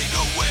judgment day,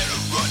 nowhere to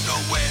run,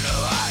 nowhere to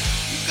hide.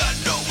 You got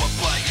no one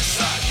by your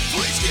side.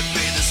 Please give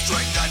me the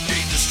strength, I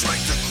need the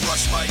strength to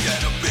crush my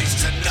enemies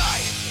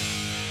tonight.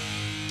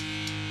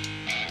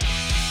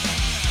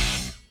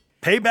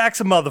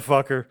 Payback's a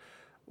motherfucker.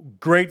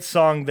 Great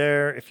song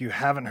there. If you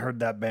haven't heard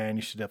that band,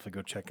 you should definitely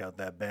go check out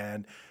that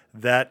band.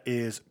 That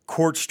is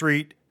Court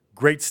Street.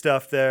 Great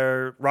stuff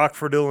there.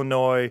 Rockford,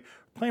 Illinois.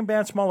 playing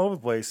bands from all over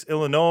the place.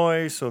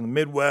 Illinois, so in the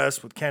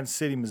Midwest with Kansas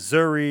City,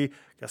 Missouri.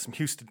 Got some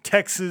Houston,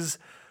 Texas.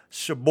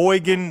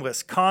 Sheboygan,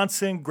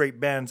 Wisconsin. Great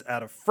bands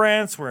out of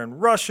France. We're in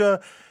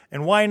Russia.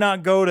 And why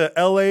not go to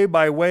LA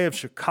by way of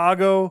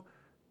Chicago?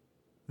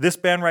 This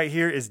band right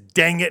here is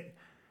Dang It.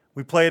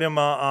 We played him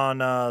on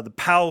the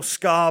Pow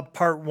Ska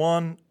Part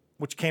 1,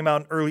 which came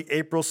out in early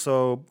April,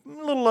 so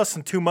a little less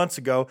than 2 months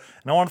ago.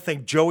 And I want to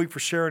thank Joey for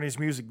sharing his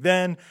music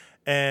then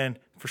and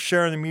for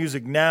sharing the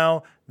music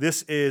now.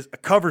 This is a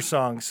cover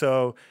song,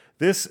 so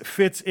this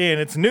fits in.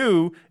 It's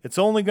new. It's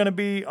only going to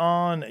be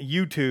on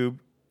YouTube,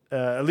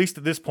 at least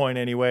at this point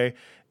anyway.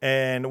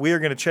 And we are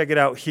going to check it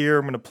out here.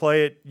 I'm going to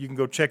play it. You can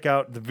go check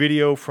out the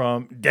video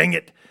from Dang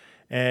It.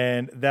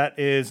 And that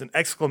is an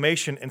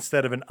exclamation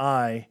instead of an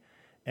I.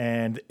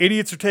 And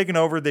Idiots are taking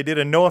over. They did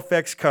a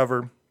NoFX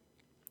cover.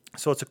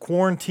 So it's a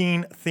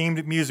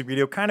quarantine-themed music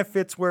video. Kind of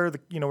fits where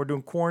we're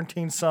doing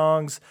quarantine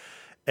songs.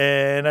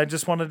 And I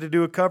just wanted to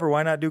do a cover.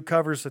 Why not do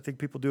covers? I think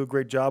people do a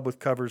great job with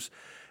covers.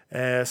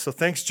 So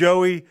thanks,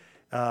 Joey.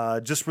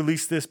 Just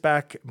released this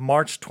back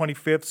March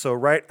 25th, so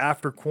right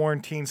after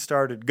quarantine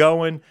started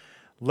going.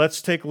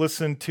 Let's take a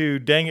listen to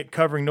Dang It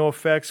covering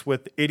NoFX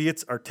with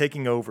Idiots Are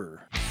Taking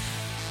Over.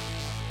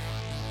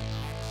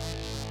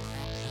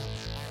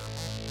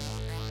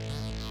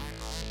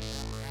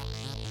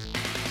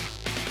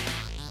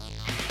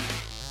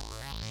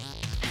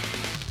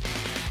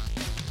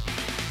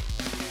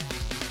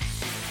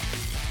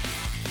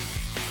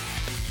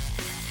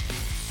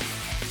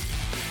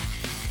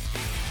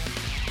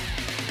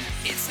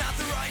 It's not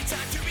the right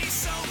time to be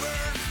sober.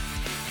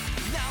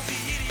 Now the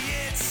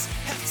idiots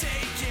have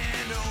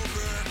taken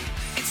over.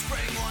 It's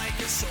spreading like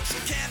a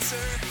social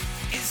cancer.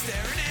 Is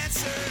there an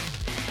answer?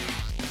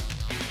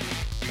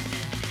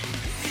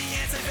 The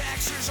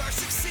anti-vaxxers are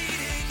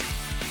succeeding.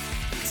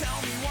 Tell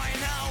me why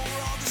now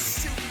are all the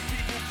stupid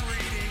people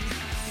breeding?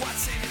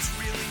 Watson, it's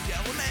really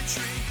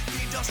elementary.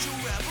 The Industrial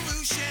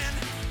Revolution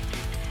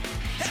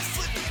has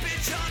flipped the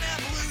bitch on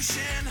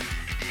evolution.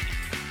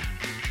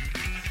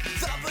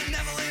 The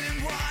benevolent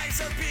and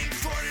wise are being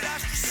thwarted,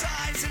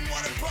 ostracized, and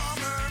what a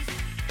bummer.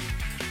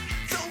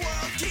 The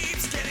world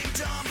keeps getting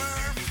dumber.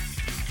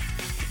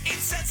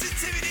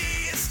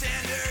 Insensitivity is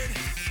standard,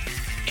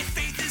 and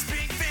faith is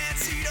being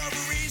fancied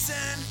over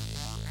reason.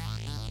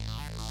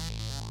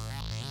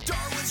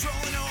 Darwin's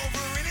rolling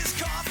over in his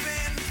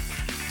coffin.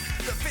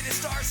 The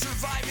fittest are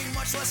surviving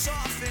much less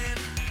often.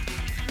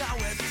 Now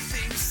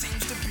everything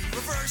seems to be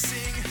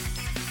reversing,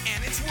 and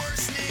it's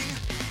worsening.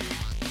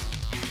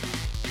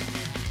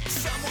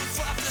 Someone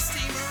flopped the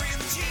steamer in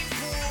the gene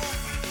pool.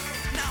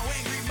 Now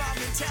angry mob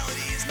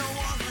mentality is no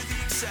longer the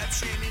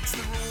exception, it's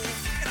the rule.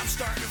 And I'm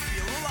starting to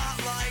feel a lot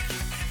like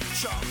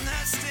Charlton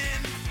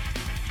Heston,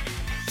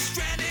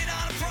 stranded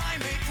on a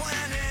primate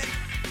planet.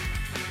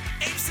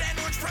 Apes and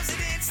orange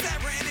presidents that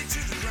ran into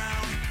the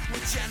ground,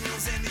 with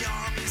generals in the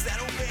armies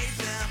that obeyed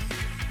them.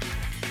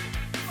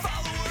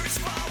 Followers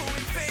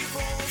following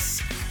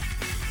fables,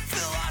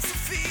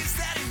 philosophies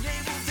that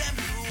enabled them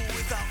to rule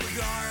without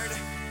regard.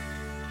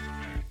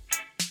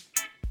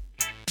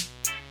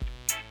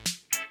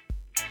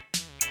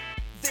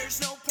 There's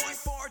no point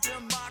for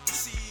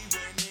democracy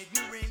when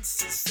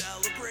ignorance is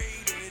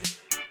celebrated.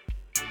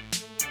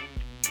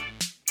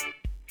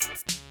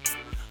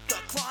 The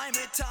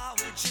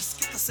climatologists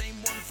get the same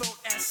one vote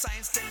as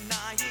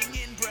science-denying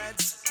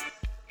inbreds.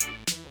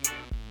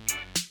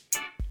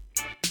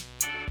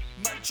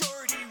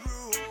 Majority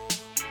rule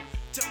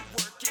don't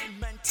work in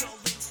mental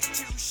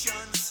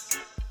institutions.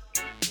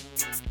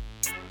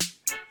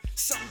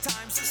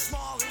 Sometimes the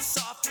smallest,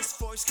 softest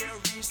voice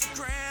carries the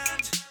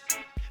grand.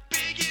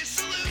 Biggest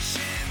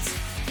solutions.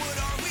 What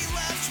are we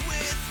left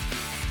with?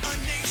 A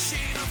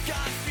nation of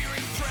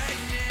God-fearing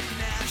pregnant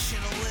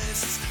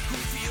nationalists who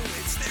feel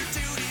it's their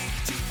duty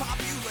to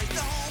populate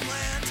the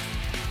homeland.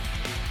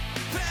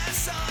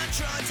 Pass on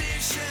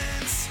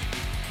traditions.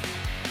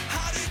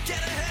 How to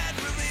get ahead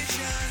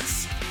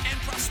religions. And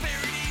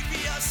prosperity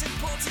via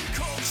simpleton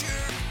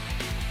culture.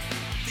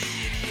 The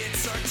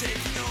idiots are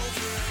taking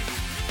over.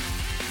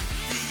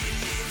 The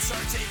idiots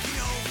are taking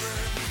over.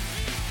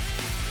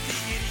 The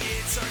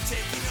idiots are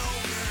taking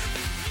over.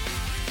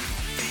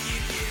 The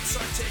idiots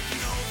are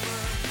taking over.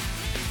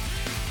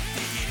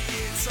 The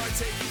idiots are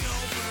taking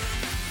over.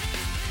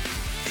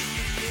 The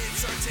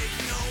idiots are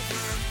taking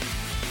over.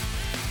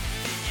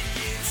 The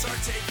idiots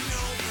are taking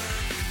over.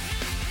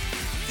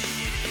 The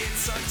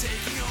idiots are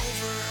taking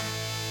over.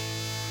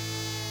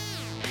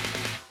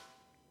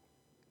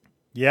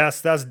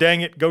 Yes, that's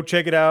Dang It. Go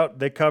check it out.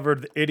 They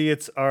covered The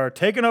Idiots Are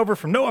Taking Over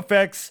from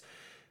NoFX.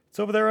 It's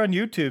over there on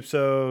YouTube,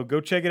 so go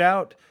check it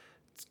out.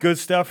 It's good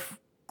stuff.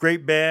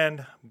 Great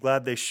band. I'm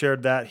glad they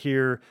shared that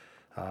here.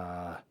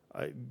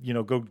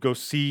 Go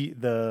see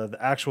the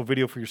actual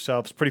video for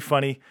yourself. It's pretty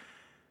funny.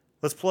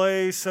 Let's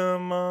play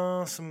some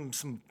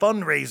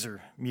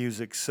fundraiser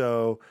music.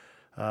 So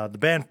the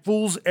band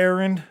Fool's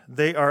Errand,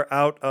 they are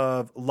out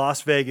of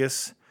Las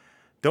Vegas.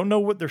 Don't know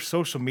what their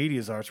social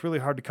medias are. It's really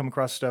hard to come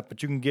across stuff,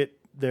 but you can get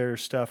their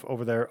stuff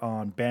over there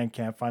on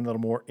Bandcamp. Find a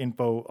little more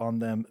info on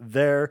them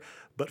there.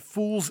 But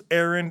Fool's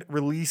Errand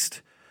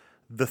released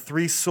The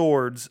Three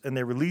Swords, and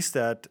they released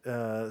that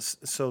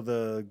so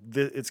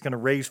it's going to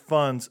raise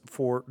funds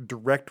for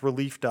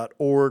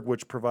directrelief.org,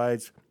 which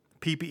provides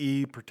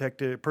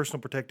PPE,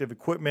 personal protective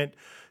equipment,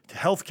 to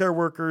healthcare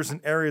workers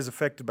in areas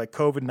affected by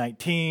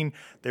COVID-19.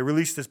 They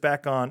released this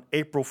back on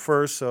April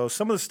 1st, so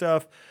some of the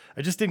stuff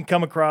I just didn't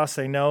come across.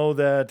 I know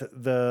that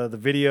the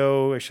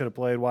video I should have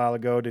played a while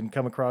ago, didn't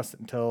come across it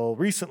until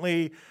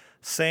recently.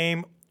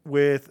 Same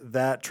with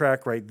that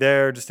track right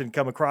there, just didn't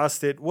come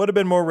across it. Would have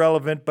been more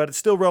relevant, but it's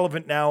still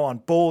relevant now on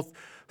both.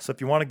 So if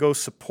you want to go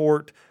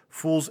support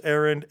Fool's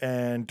Errand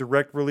and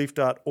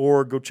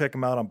directrelief.org, go check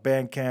them out on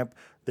Bandcamp.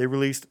 They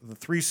released The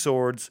Three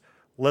Swords.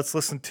 Let's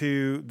listen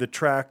to the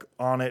track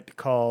on it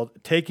called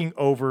Taking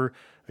Over.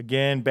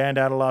 Again, band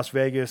out of Las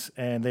Vegas,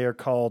 and they are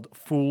called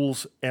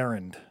Fool's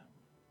Errand.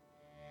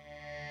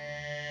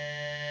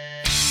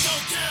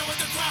 Don't care what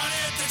the crowd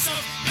thinks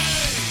of me.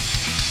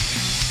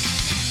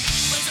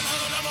 Raising her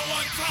the number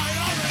one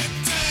priority.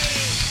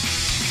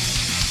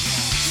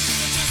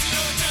 You're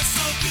just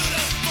so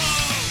beautiful.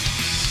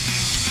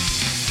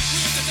 We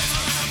have to dance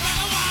around the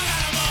battle wild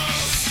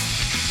animals.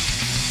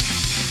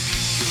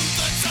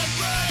 Ruthless and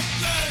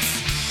reckless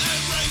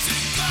and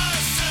raising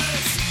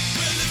glasses.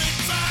 We're living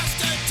fast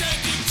and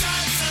taking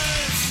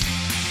chances.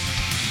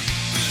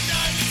 The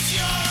night is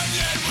young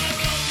and we're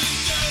only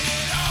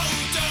getting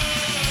older.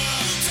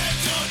 You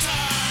take your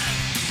time,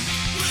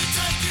 we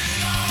take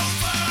it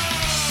over.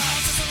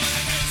 Just a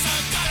minute, it's a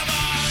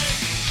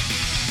dynamite.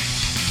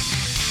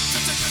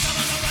 Just a kiss of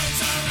the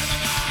razor in the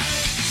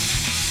night.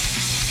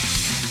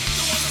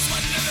 The walls are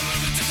sweating in the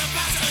room, it's just a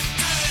passing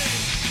day.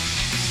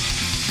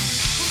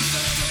 Who's the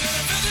next one in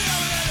the video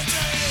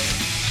energy?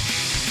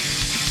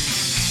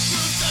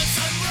 Ruthless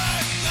and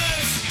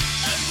reckless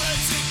and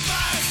raising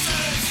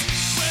glasses.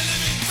 We're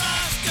living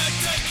fast and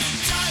taking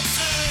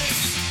chances.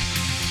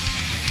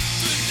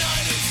 The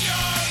night is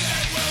young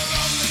and we're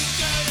only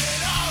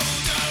getting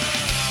older.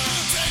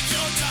 You take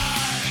your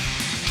time,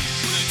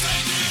 we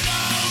take it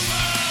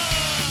over.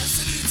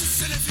 City to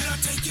city if you're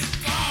not taking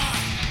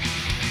part.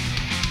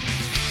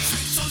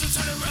 Street soldiers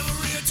turn a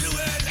revelry into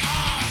an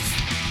art.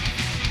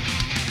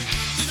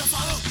 Need to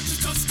follow,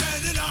 just don't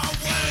stand in our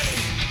way.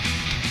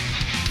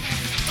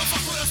 Don't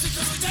fuck with us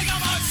because we take our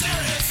lives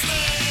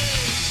seriously.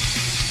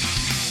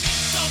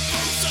 The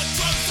booze, the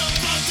drugs, the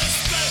blood, the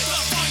spray.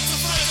 The fight, the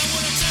fight, I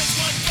wouldn't change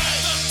one day.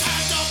 The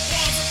tag, the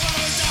walls, the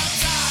burned out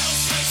town. No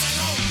straight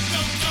home,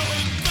 no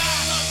going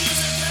back. The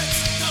music hits,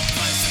 the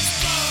place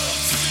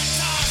explodes. Every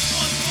time,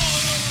 one more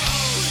on the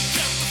road. We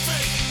kept the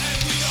faith and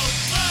we don't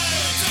play.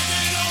 We're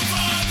taking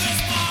over this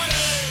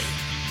party.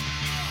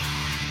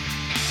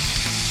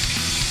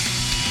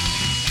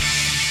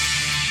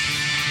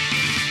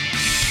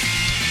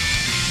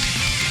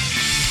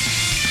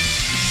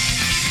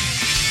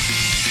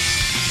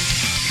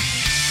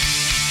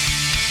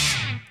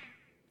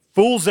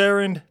 Fool's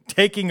Errand,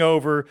 Taking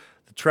Over.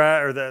 The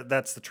track, or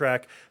that's the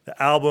track.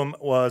 The album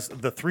was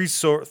The Three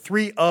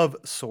of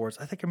Swords.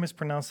 I think I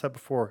mispronounced that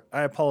before.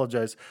 I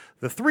apologize.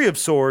 The Three of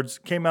Swords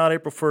came out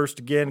April 1st.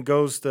 Again,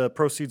 the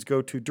proceeds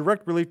go to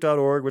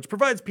directrelief.org, which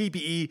provides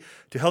PPE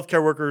to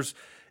healthcare workers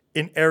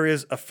in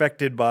areas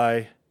affected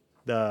by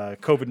the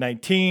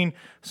COVID-19.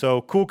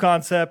 So cool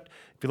concept.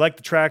 If you like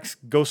the tracks,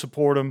 go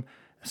support them.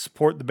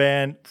 Support the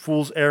band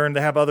Fool's Errand.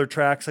 They have other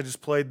tracks. I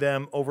just played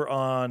them over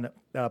on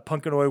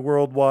Punkanoid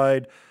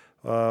Worldwide.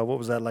 What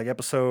was that, like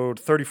episode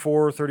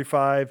 34,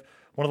 35?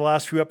 One of the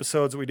last few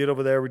episodes that we did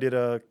over there, we did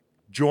a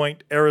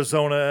joint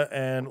Arizona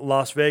and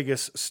Las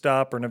Vegas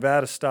stop or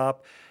Nevada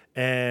stop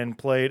and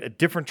played a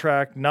different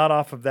track, not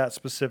off of that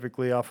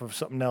specifically, off of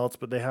something else,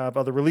 but they have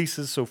other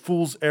releases. So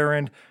Fool's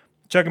Errand,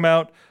 check them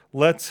out.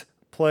 Let's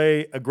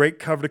play a great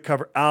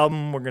cover-to-cover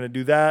album. We're going to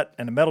do that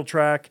and a metal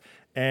track,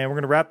 and we're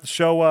going to wrap the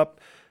show up.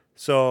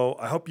 So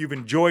I hope you've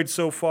enjoyed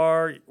so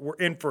far. We're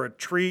in for a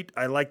treat.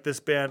 I like this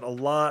band a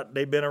lot.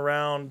 They've been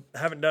around,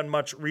 haven't done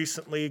much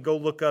recently. Go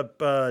look up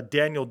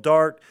Daniel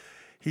Dart.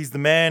 He's the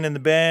man in the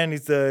band.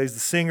 He's the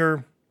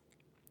singer.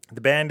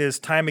 The band is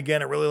Time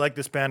Again. I really like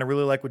this band. I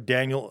really like what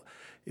Daniel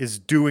is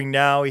doing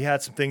now. He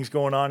had some things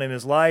going on in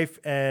his life,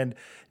 and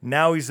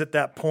now he's at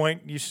that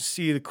point. You should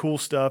see the cool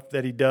stuff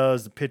that he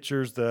does, the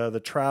pictures,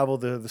 the travel,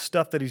 the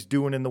stuff that he's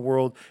doing in the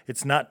world.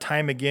 It's not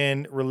Time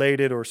Again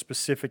related or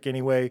specific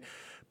anyway.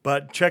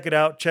 But check it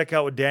out. Check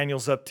out what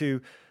Daniel's up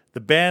to.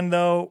 The band,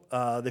 though,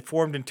 they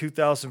formed in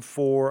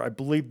 2004. I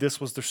believe this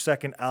was their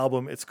second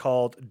album. It's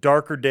called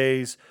Darker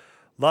Days.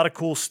 A lot of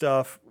cool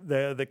stuff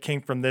that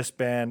came from this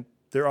band.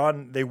 They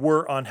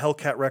were on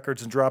Hellcat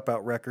Records and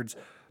Dropout Records.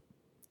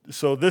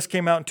 So this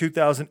came out in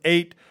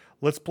 2008.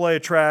 Let's play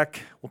a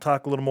track. We'll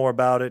talk a little more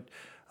about it.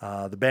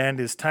 The band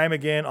is Time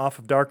Again off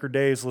of Darker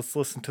Days. Let's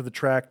listen to the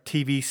track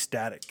TV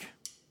Static.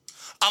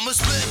 I'm a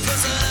split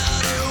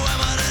personality, who am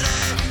I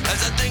today?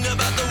 As I think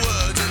about the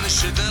words and the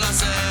shit that I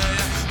say.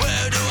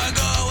 Where do I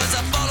go as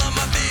I fall on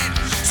my feet?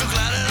 So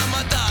clouded on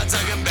my thoughts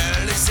I can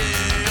barely see.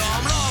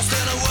 Oh, I'm lost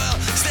in a world,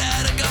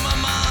 static on my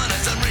mind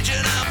as I'm reaching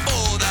out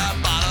for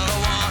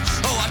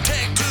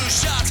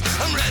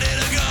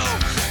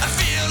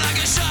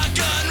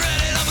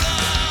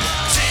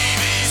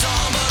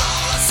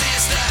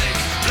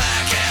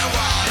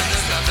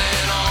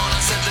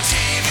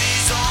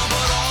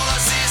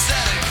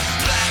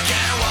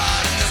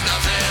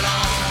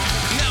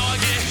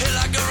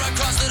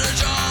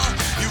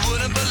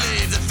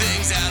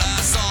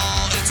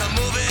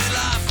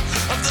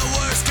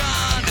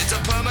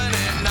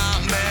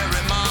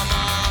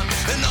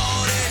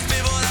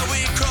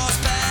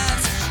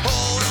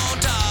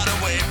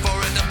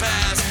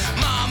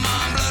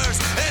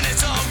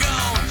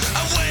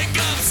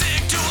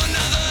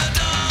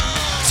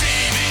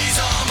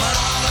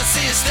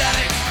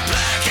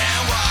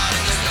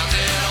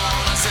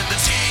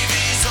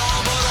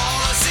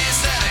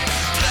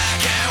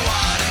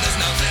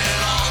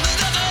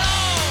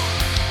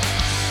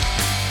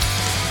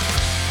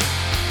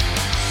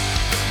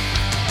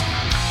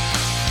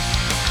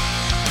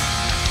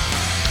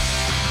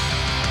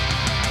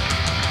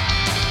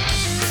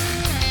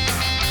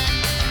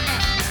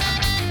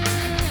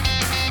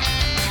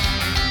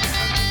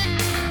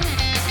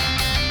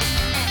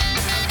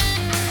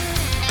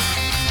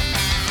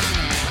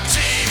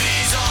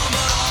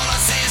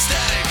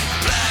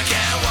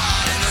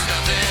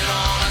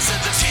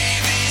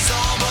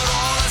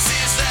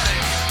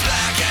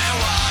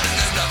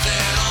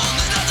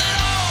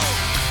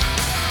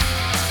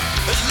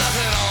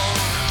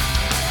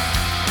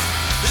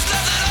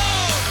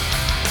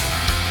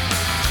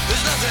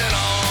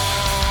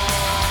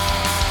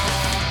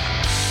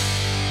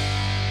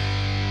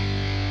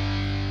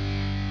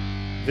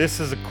This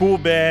is a cool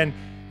band.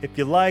 If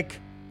you like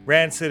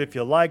Rancid, if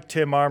you like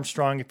Tim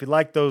Armstrong, if you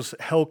like those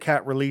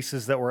Hellcat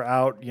releases that were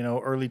out,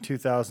 early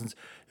 2000s,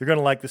 you're going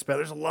to like this band.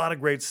 There's a lot of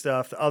great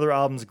stuff. The other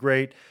album's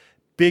great.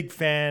 Big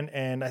fan,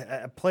 and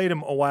I played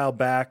them a while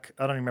back.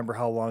 I don't remember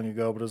how long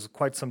ago, but it was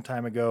quite some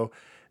time ago,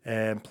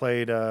 and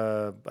played,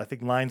 I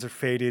think, Lines Are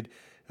Faded,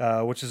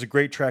 which is a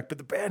great track. But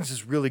the band is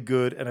just really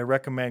good, and I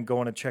recommend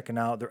going and checking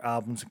out their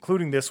albums,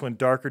 including this one,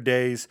 Darker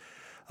Days.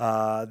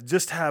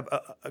 Just have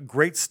a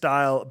great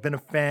style. Been a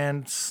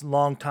fan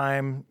long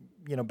time,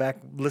 back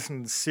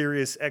listening to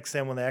Sirius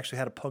XM when they actually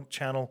had a punk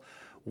channel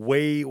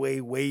way,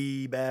 way,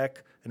 way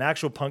back. An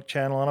actual punk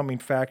channel. I don't mean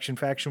Faction.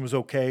 Faction was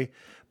okay,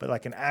 but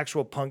like an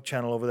actual punk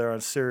channel over there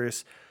on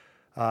Sirius.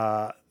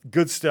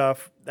 Good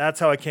stuff. That's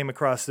how I came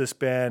across this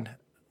band.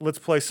 Let's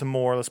play some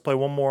more. Let's play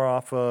one more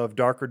off of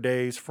Darker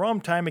Days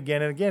from Time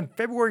Again. And again,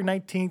 February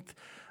 19th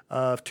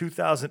of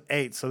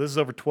 2008. So this is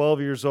over 12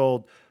 years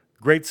old.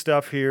 Great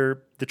stuff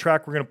here. The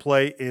track we're going to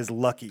play is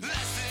Lucky.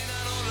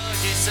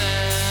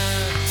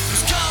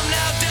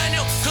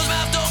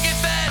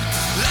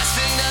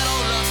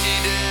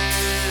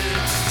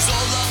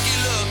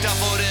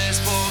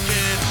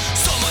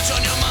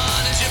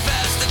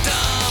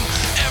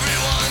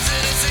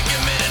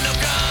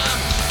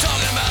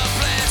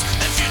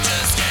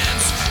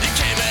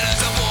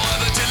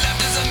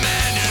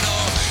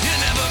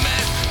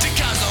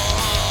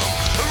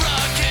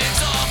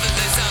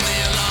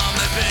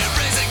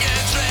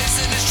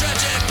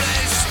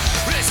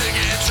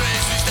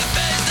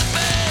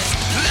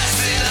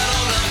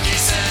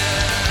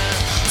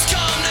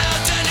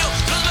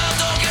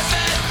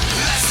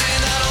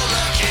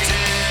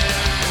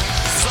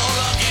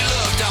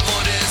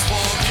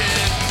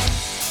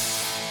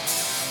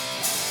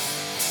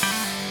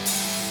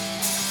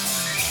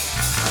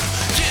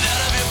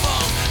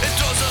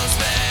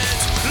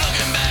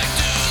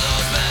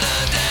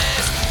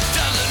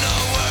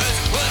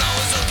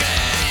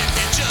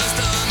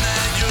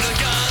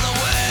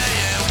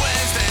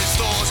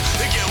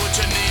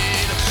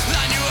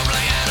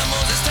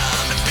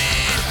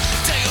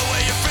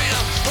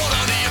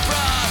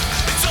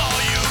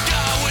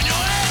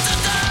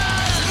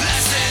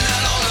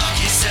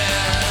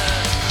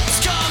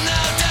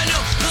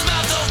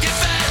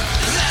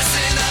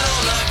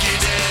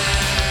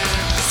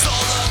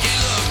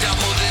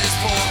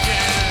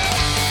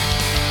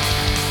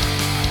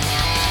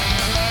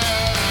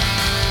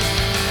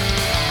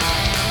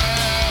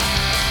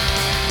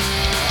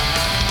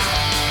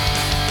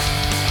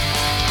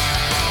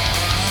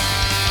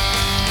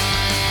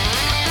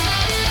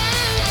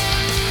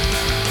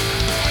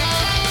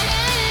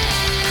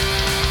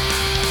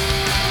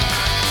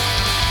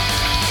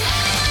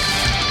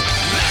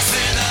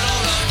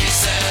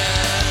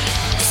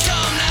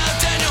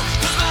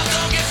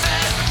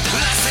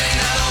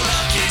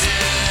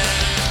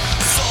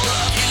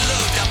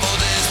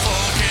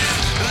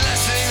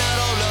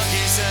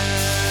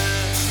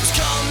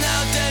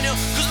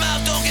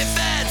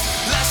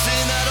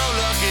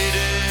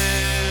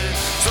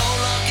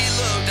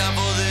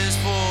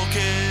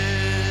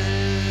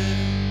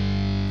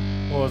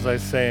 Was I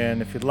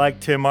saying? If you'd like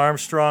Tim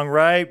Armstrong,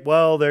 right?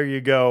 Well, there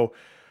you go.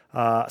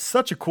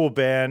 Such a cool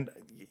band.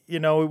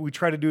 We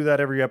try to do that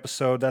every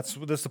episode. That's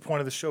the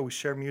point of the show. We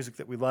share music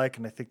that we like,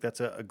 and I think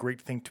that's a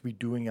great thing to be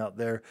doing out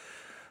there.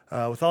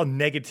 With all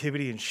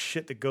negativity and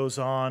shit that goes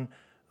on,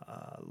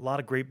 a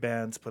lot of great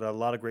bands put out a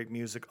lot of great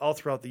music all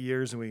throughout the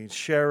years, and we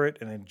share it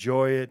and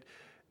enjoy it,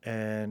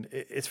 and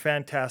it's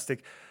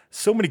fantastic.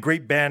 So many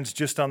great bands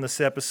just on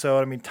this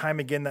episode. I mean, Time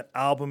Again, that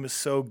album is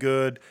so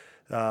good.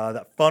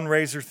 That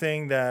fundraiser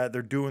thing that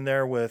they're doing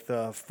there with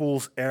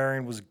Fool's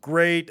Errand was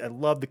great. I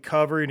love the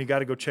cover, and you got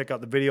to go check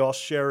out the video. I'll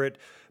share it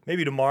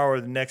maybe tomorrow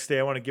or the next day.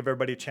 I want to give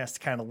everybody a chance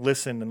to kind of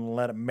listen and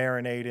let it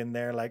marinate in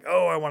there. Like,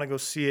 oh, I want to go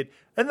see it.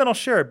 And then I'll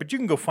share it. But you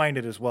can go find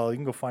it as well. You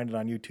can go find it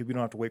on YouTube. You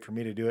don't have to wait for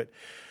me to do it.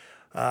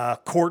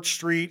 Court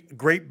Street,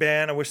 great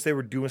band. I wish they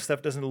were doing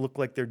stuff. Doesn't look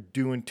like they're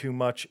doing too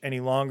much any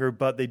longer,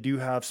 but they do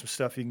have some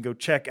stuff you can go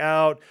check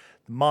out.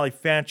 Molly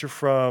Fancher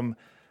from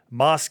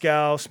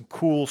Moscow, some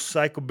cool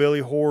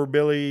psychobilly,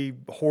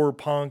 horror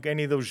punk,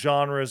 any of those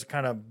genres,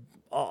 kind of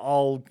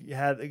all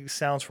had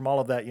sounds from all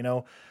of that,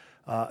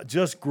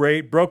 just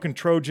great. Broken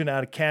Trojan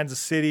out of Kansas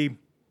City.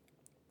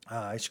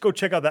 You should go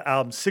check out that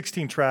album,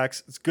 16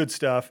 tracks. It's good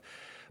stuff.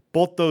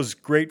 Both those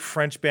great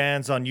French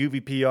bands on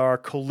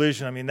UVPR,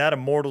 Collision. I mean, that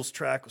Immortals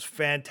track was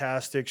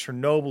fantastic.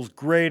 Chernobyl's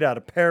great out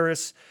of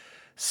Paris.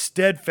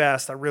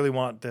 Steadfast,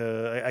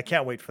 I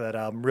can't wait for that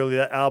album. Really,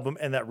 that album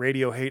and that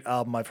Radio Hate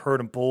album, I've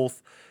heard them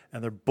both,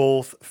 and they're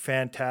both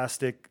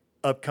fantastic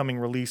upcoming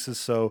releases.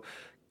 So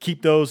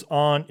keep those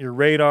on your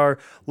radar.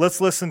 Let's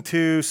listen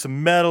to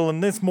some metal,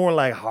 and it's more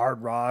like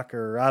hard rock,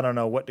 or I don't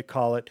know what to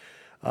call it.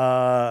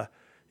 What's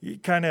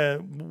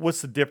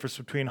the difference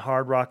between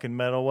hard rock and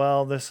metal?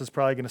 Well, this is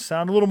probably going to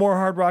sound a little more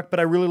hard rock,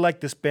 but I really like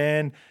this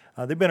band.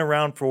 They've been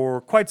around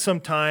for quite some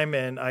time,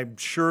 and I'm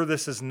sure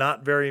this is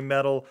not very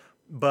metal,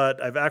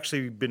 but I've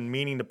actually been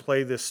meaning to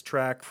play this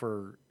track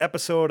for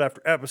episode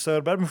after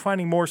episode, but I've been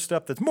finding more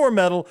stuff that's more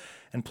metal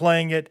and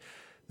playing it.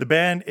 The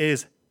band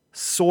is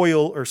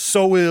Soil,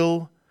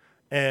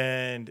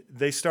 and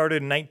they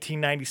started in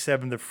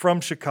 1997. They're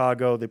from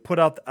Chicago. They put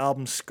out the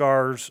album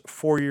Scars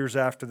 4 years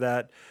after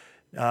that,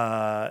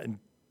 in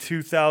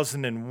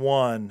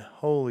 2001.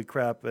 Holy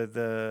crap.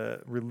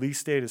 The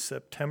release date is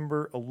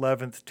September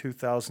 11th,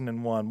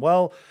 2001.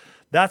 Well,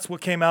 that's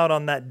what came out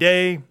on that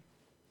day.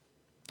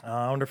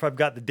 I wonder if I've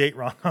got the date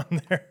wrong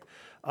on there.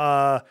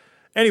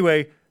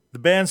 Anyway, the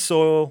band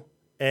Soil,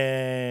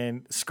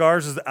 and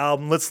Scars is the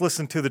album. Let's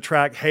listen to the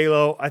track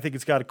Halo. I think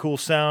it's got a cool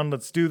sound.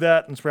 Let's do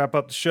that. Let's wrap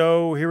up the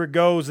show. Here it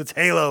goes. It's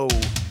Halo.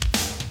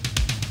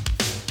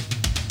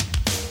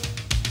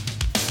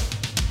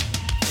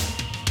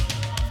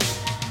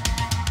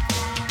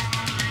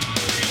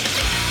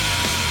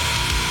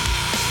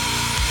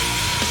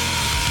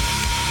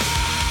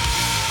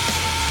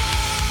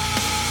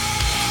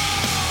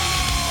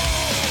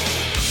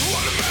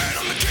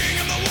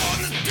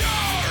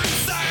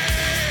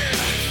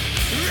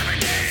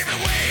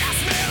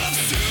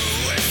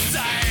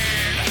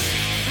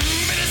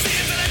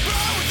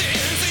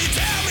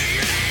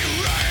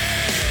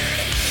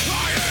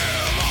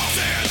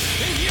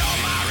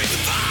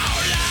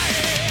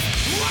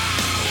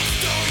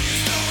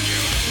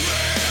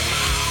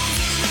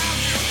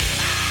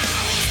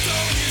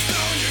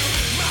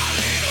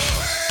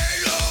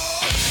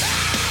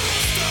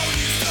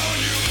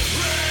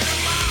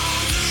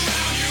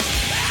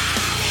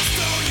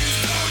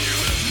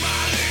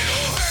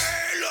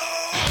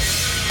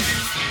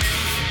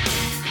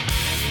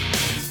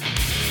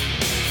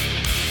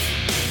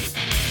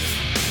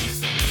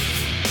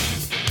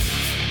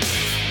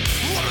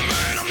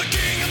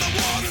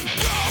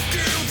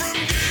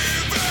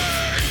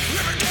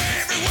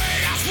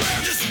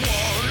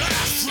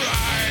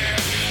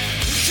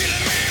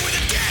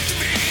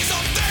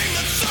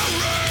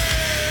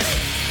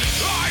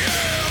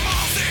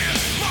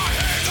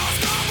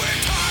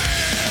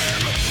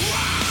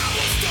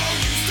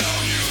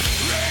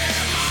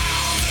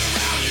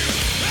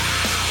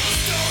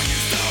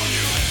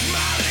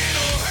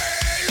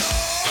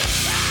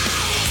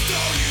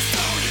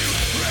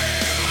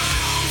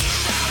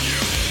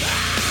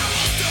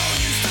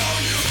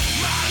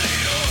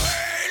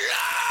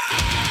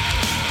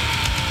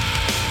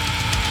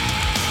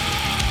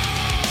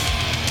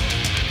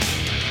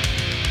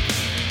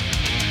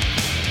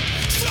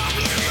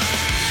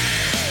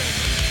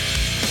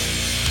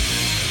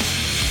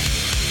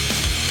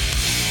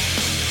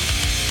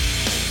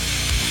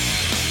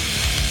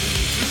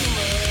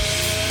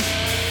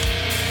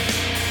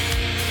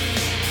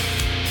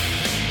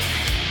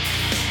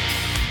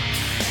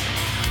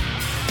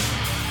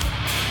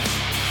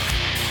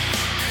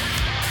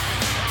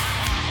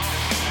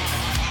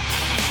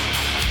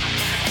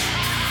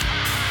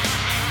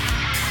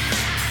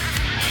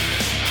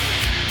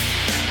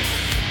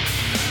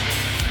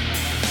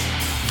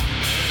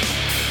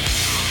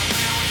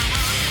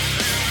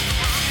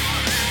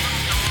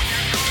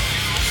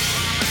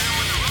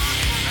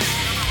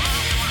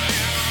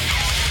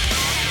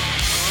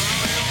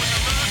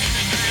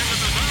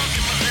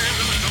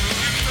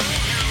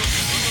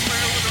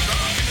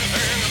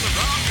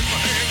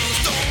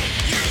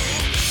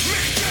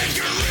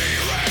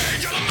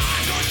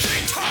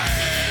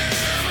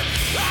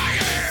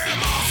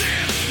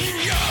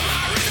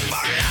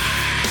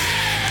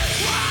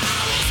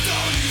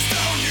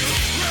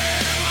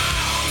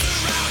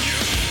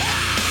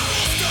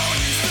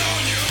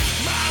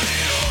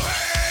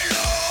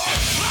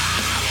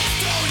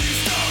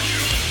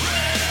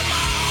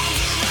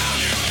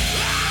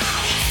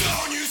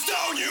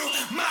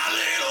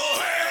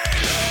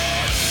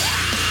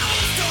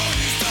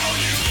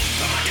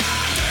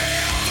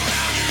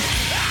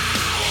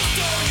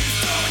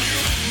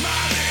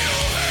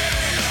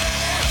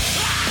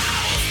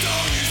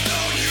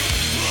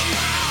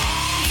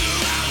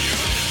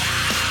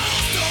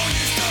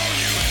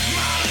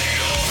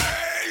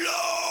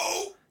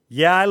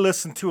 Yeah, I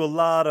listen to a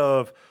lot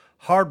of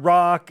hard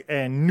rock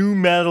and new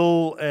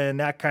metal and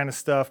that kind of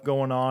stuff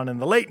going on in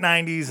the late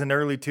 90s and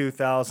early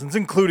 2000s,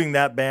 including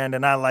that band,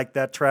 and I like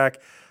that track.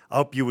 I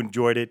hope you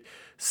enjoyed it.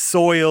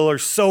 Soil,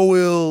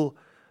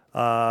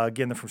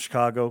 again, they're from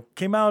Chicago.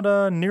 Came out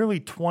nearly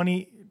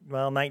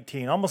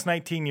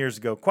 19 years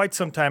ago, quite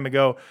some time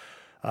ago.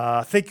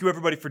 Thank you,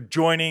 everybody, for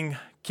joining.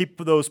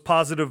 Keep those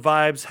positive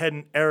vibes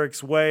heading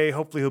Eric's way.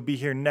 Hopefully he'll be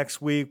here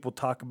next week. We'll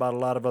talk about a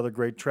lot of other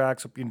great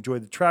tracks. Hope you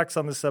enjoyed the tracks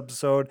on this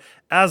episode.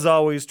 As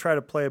always, try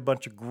to play a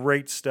bunch of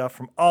great stuff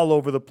from all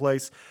over the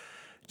place.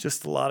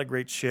 Just a lot of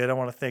great shit. I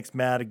want to thank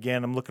Matt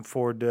again. I'm looking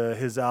forward to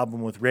his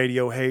album with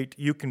Radio Hate.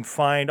 You can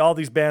find all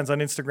these bands on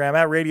Instagram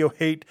at Radio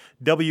Hate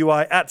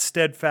WI, at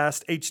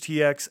Steadfast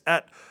HTX,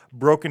 at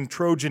Broken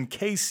Trojan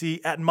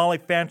KC, at Molly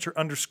Fancher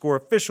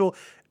 _official,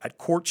 at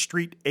Court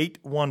Street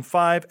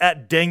 815,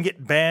 at Dang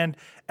It Band,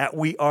 at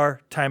We Are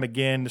Time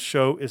Again. The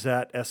show is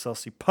at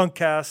SLC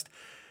Punkcast.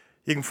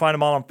 You can find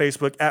them all on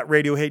Facebook at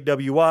Radio Hate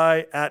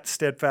WI, at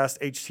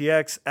Steadfast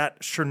HTX, at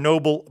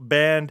Chernobyl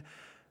Band,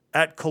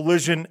 at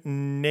Collision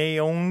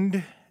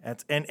Naoned.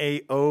 That's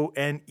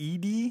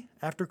Naoned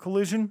after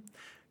Collision.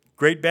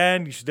 great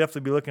band. You should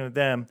definitely be looking at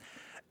them.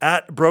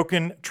 At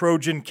Broken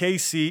Trojan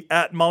KC,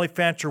 at Molly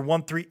Fancher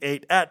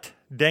 138, at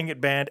Dang It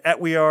Band,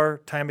 at We Are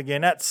Time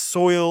Again, at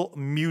Soil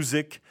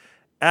Music,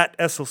 at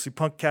SLC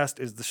Punkcast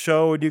is the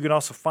show. And you can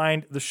also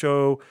find the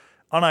show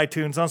on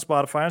iTunes, on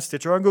Spotify, on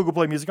Stitcher, on Google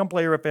Play Music, on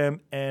Player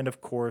FM, and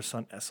of course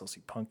on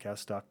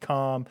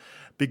slcpunkcast.com.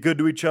 Be good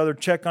to each other.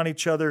 Check on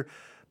each other.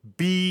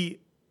 Be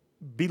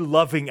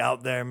loving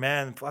out there,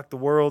 man. Fuck, the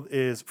world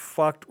is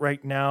fucked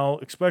right now,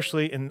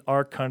 especially in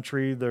our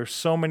country. There's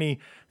so many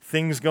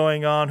things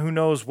going on. Who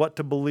knows what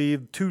to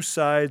believe? Two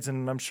sides,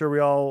 and I'm sure we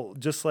all,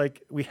 just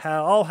like we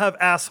all have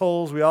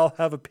assholes, we all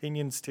have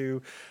opinions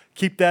too.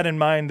 Keep that in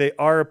mind. They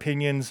are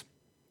opinions.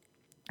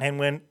 And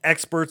when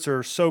experts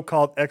or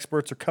so-called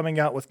experts are coming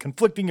out with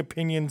conflicting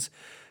opinions,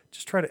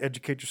 just try to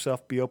educate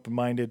yourself, be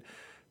open-minded,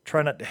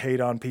 try not to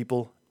hate on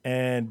people,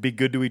 and be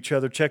good to each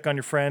other. Check on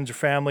your friends, your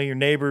family, your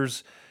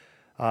neighbors.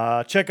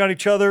 Check on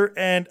each other.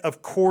 And,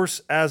 of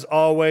course, as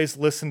always,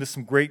 listen to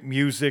some great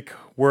music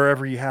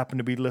wherever you happen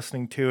to be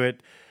listening to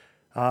it.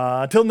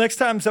 Until next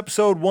time, it's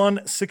episode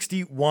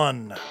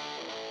 161.